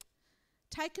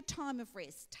 Take a time of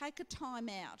rest. Take a time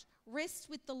out. Rest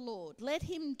with the Lord. Let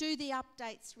him do the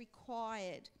updates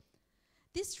required.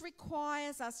 This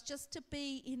requires us just to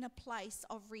be in a place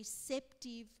of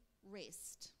receptive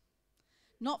rest.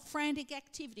 Not frantic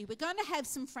activity. We're going to have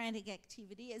some frantic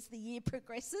activity as the year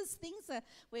progresses.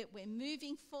 We're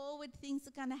moving forward. Things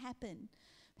are going to happen.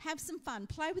 Have some fun.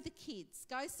 Play with the kids.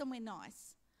 Go somewhere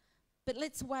nice. But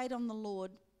let's wait on the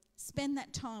Lord. Spend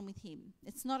that time with him.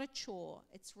 It's not a chore.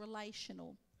 It's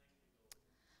relational.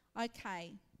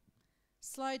 Okay.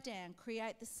 Slow down.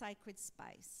 Create the sacred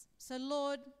space. So,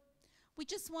 Lord, we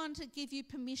just want to give you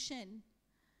permission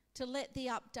to let the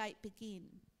update begin.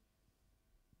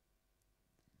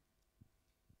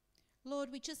 Lord,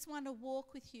 we just want to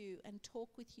walk with you and talk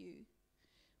with you.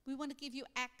 We want to give you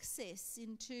access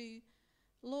into,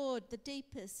 Lord, the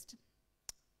deepest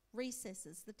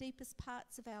recesses, the deepest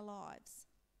parts of our lives.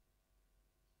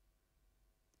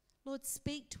 Lord,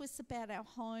 speak to us about our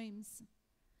homes.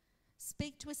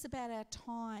 Speak to us about our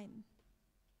time.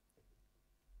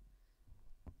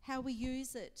 How we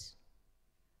use it.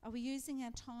 Are we using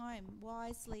our time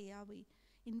wisely? Are we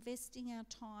investing our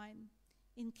time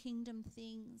in kingdom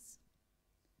things?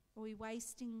 Are we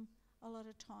wasting a lot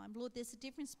of time? Lord, there's a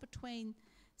difference between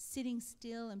sitting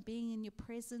still and being in your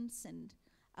presence and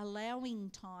allowing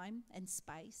time and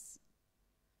space.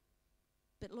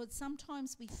 But Lord,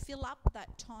 sometimes we fill up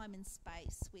that time and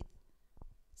space with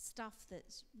stuff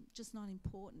that's just not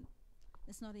important.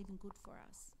 It's not even good for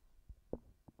us.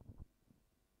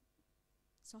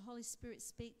 So Holy Spirit,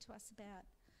 speak to us about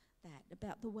that,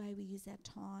 about the way we use our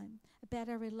time, about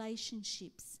our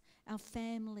relationships, our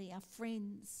family, our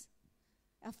friends,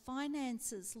 our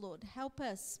finances, Lord. Help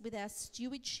us with our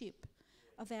stewardship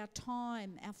of our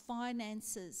time, our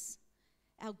finances,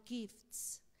 our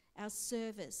gifts, our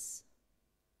service.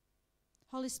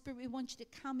 Holy Spirit, we want you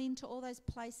to come into all those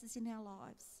places in our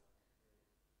lives.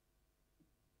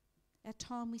 Our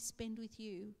time we spend with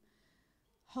you.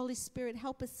 Holy Spirit,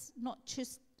 help us not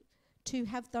just to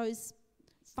have those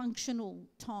functional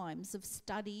times of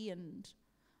study and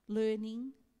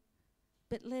learning,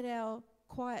 but let our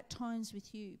quiet times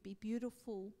with you be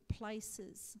beautiful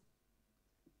places,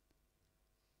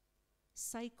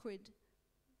 sacred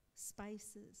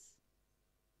spaces,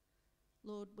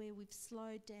 Lord, where we've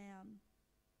slowed down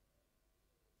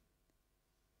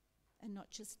and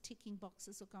not just ticking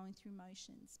boxes or going through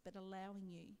motions, but allowing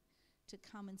you to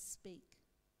come and speak,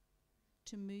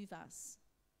 to move us,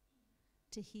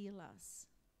 to heal us,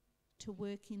 to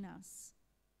work in us.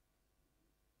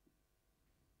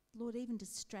 Lord, even to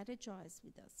strategize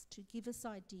with us, to give us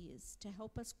ideas, to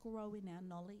help us grow in our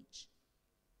knowledge,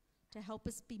 to help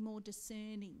us be more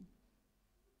discerning.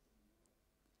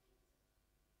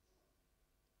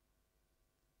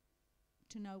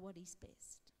 To know what is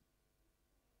best.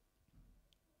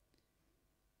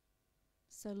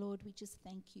 So, Lord, we just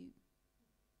thank you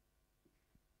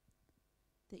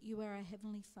that you are our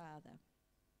Heavenly Father,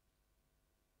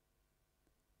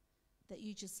 that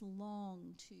you just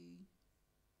long to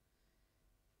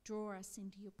draw us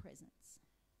into your presence.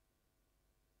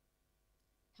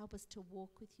 Help us to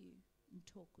walk with you and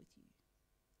talk with you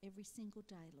every single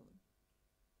day, Lord.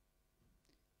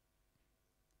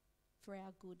 For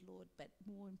our good, Lord, but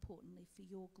more importantly, for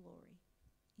your glory.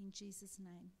 In Jesus'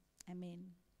 name,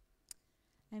 amen.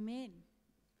 Amen.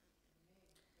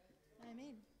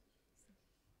 Amen.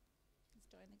 Is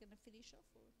Diana going to finish off?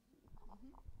 Or?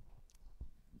 Mm-hmm.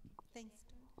 Thanks,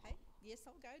 Diana. Hey, yes,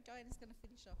 I'll go. Diana's going to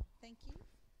finish off. Thank you.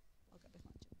 I'll go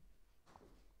behind you.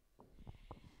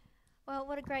 Well,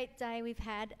 what a great day we've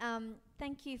had.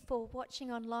 Thank you for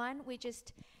watching online. We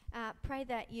just pray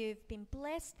that you've been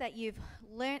blessed, that you've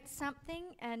learnt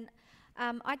something. And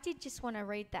I did just want to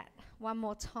read that one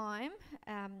more time.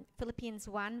 Philippians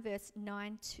 1, verse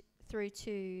 9 through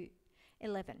to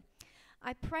 11.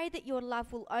 I pray that your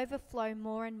love will overflow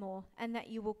more and more, and that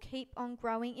you will keep on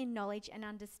growing in knowledge and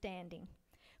understanding.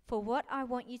 For I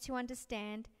want you to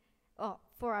understand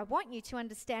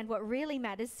what really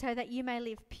matters, so that you may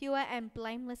live pure and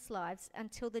blameless lives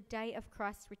until the day of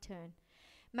Christ's return.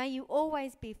 May you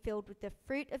always be filled with the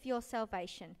fruit of your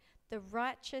salvation, the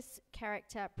righteous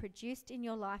character produced in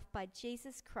your life by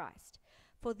Jesus Christ,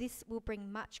 for this will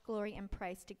bring much glory and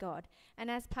praise to God.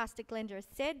 And as Pastor Glenda has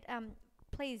said,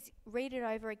 please read it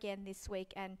over again this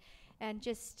week and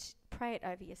just pray it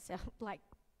over yourself. Like,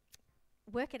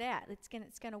 work it out. It's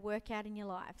going to work out in your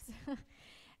lives.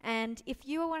 And if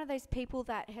you are one of those people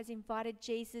that has invited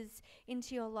Jesus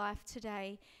into your life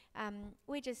today,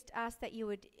 we just ask that you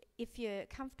would, if you're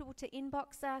comfortable, to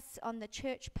inbox us on the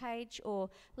church page or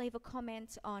leave a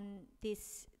comment on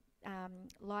this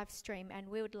live stream, and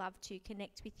we would love to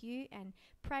connect with you and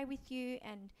pray with you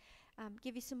and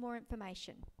give you some more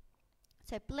information.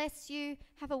 So bless you,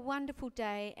 have a wonderful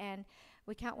day, and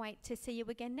we can't wait to see you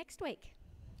again next week.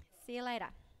 See you later.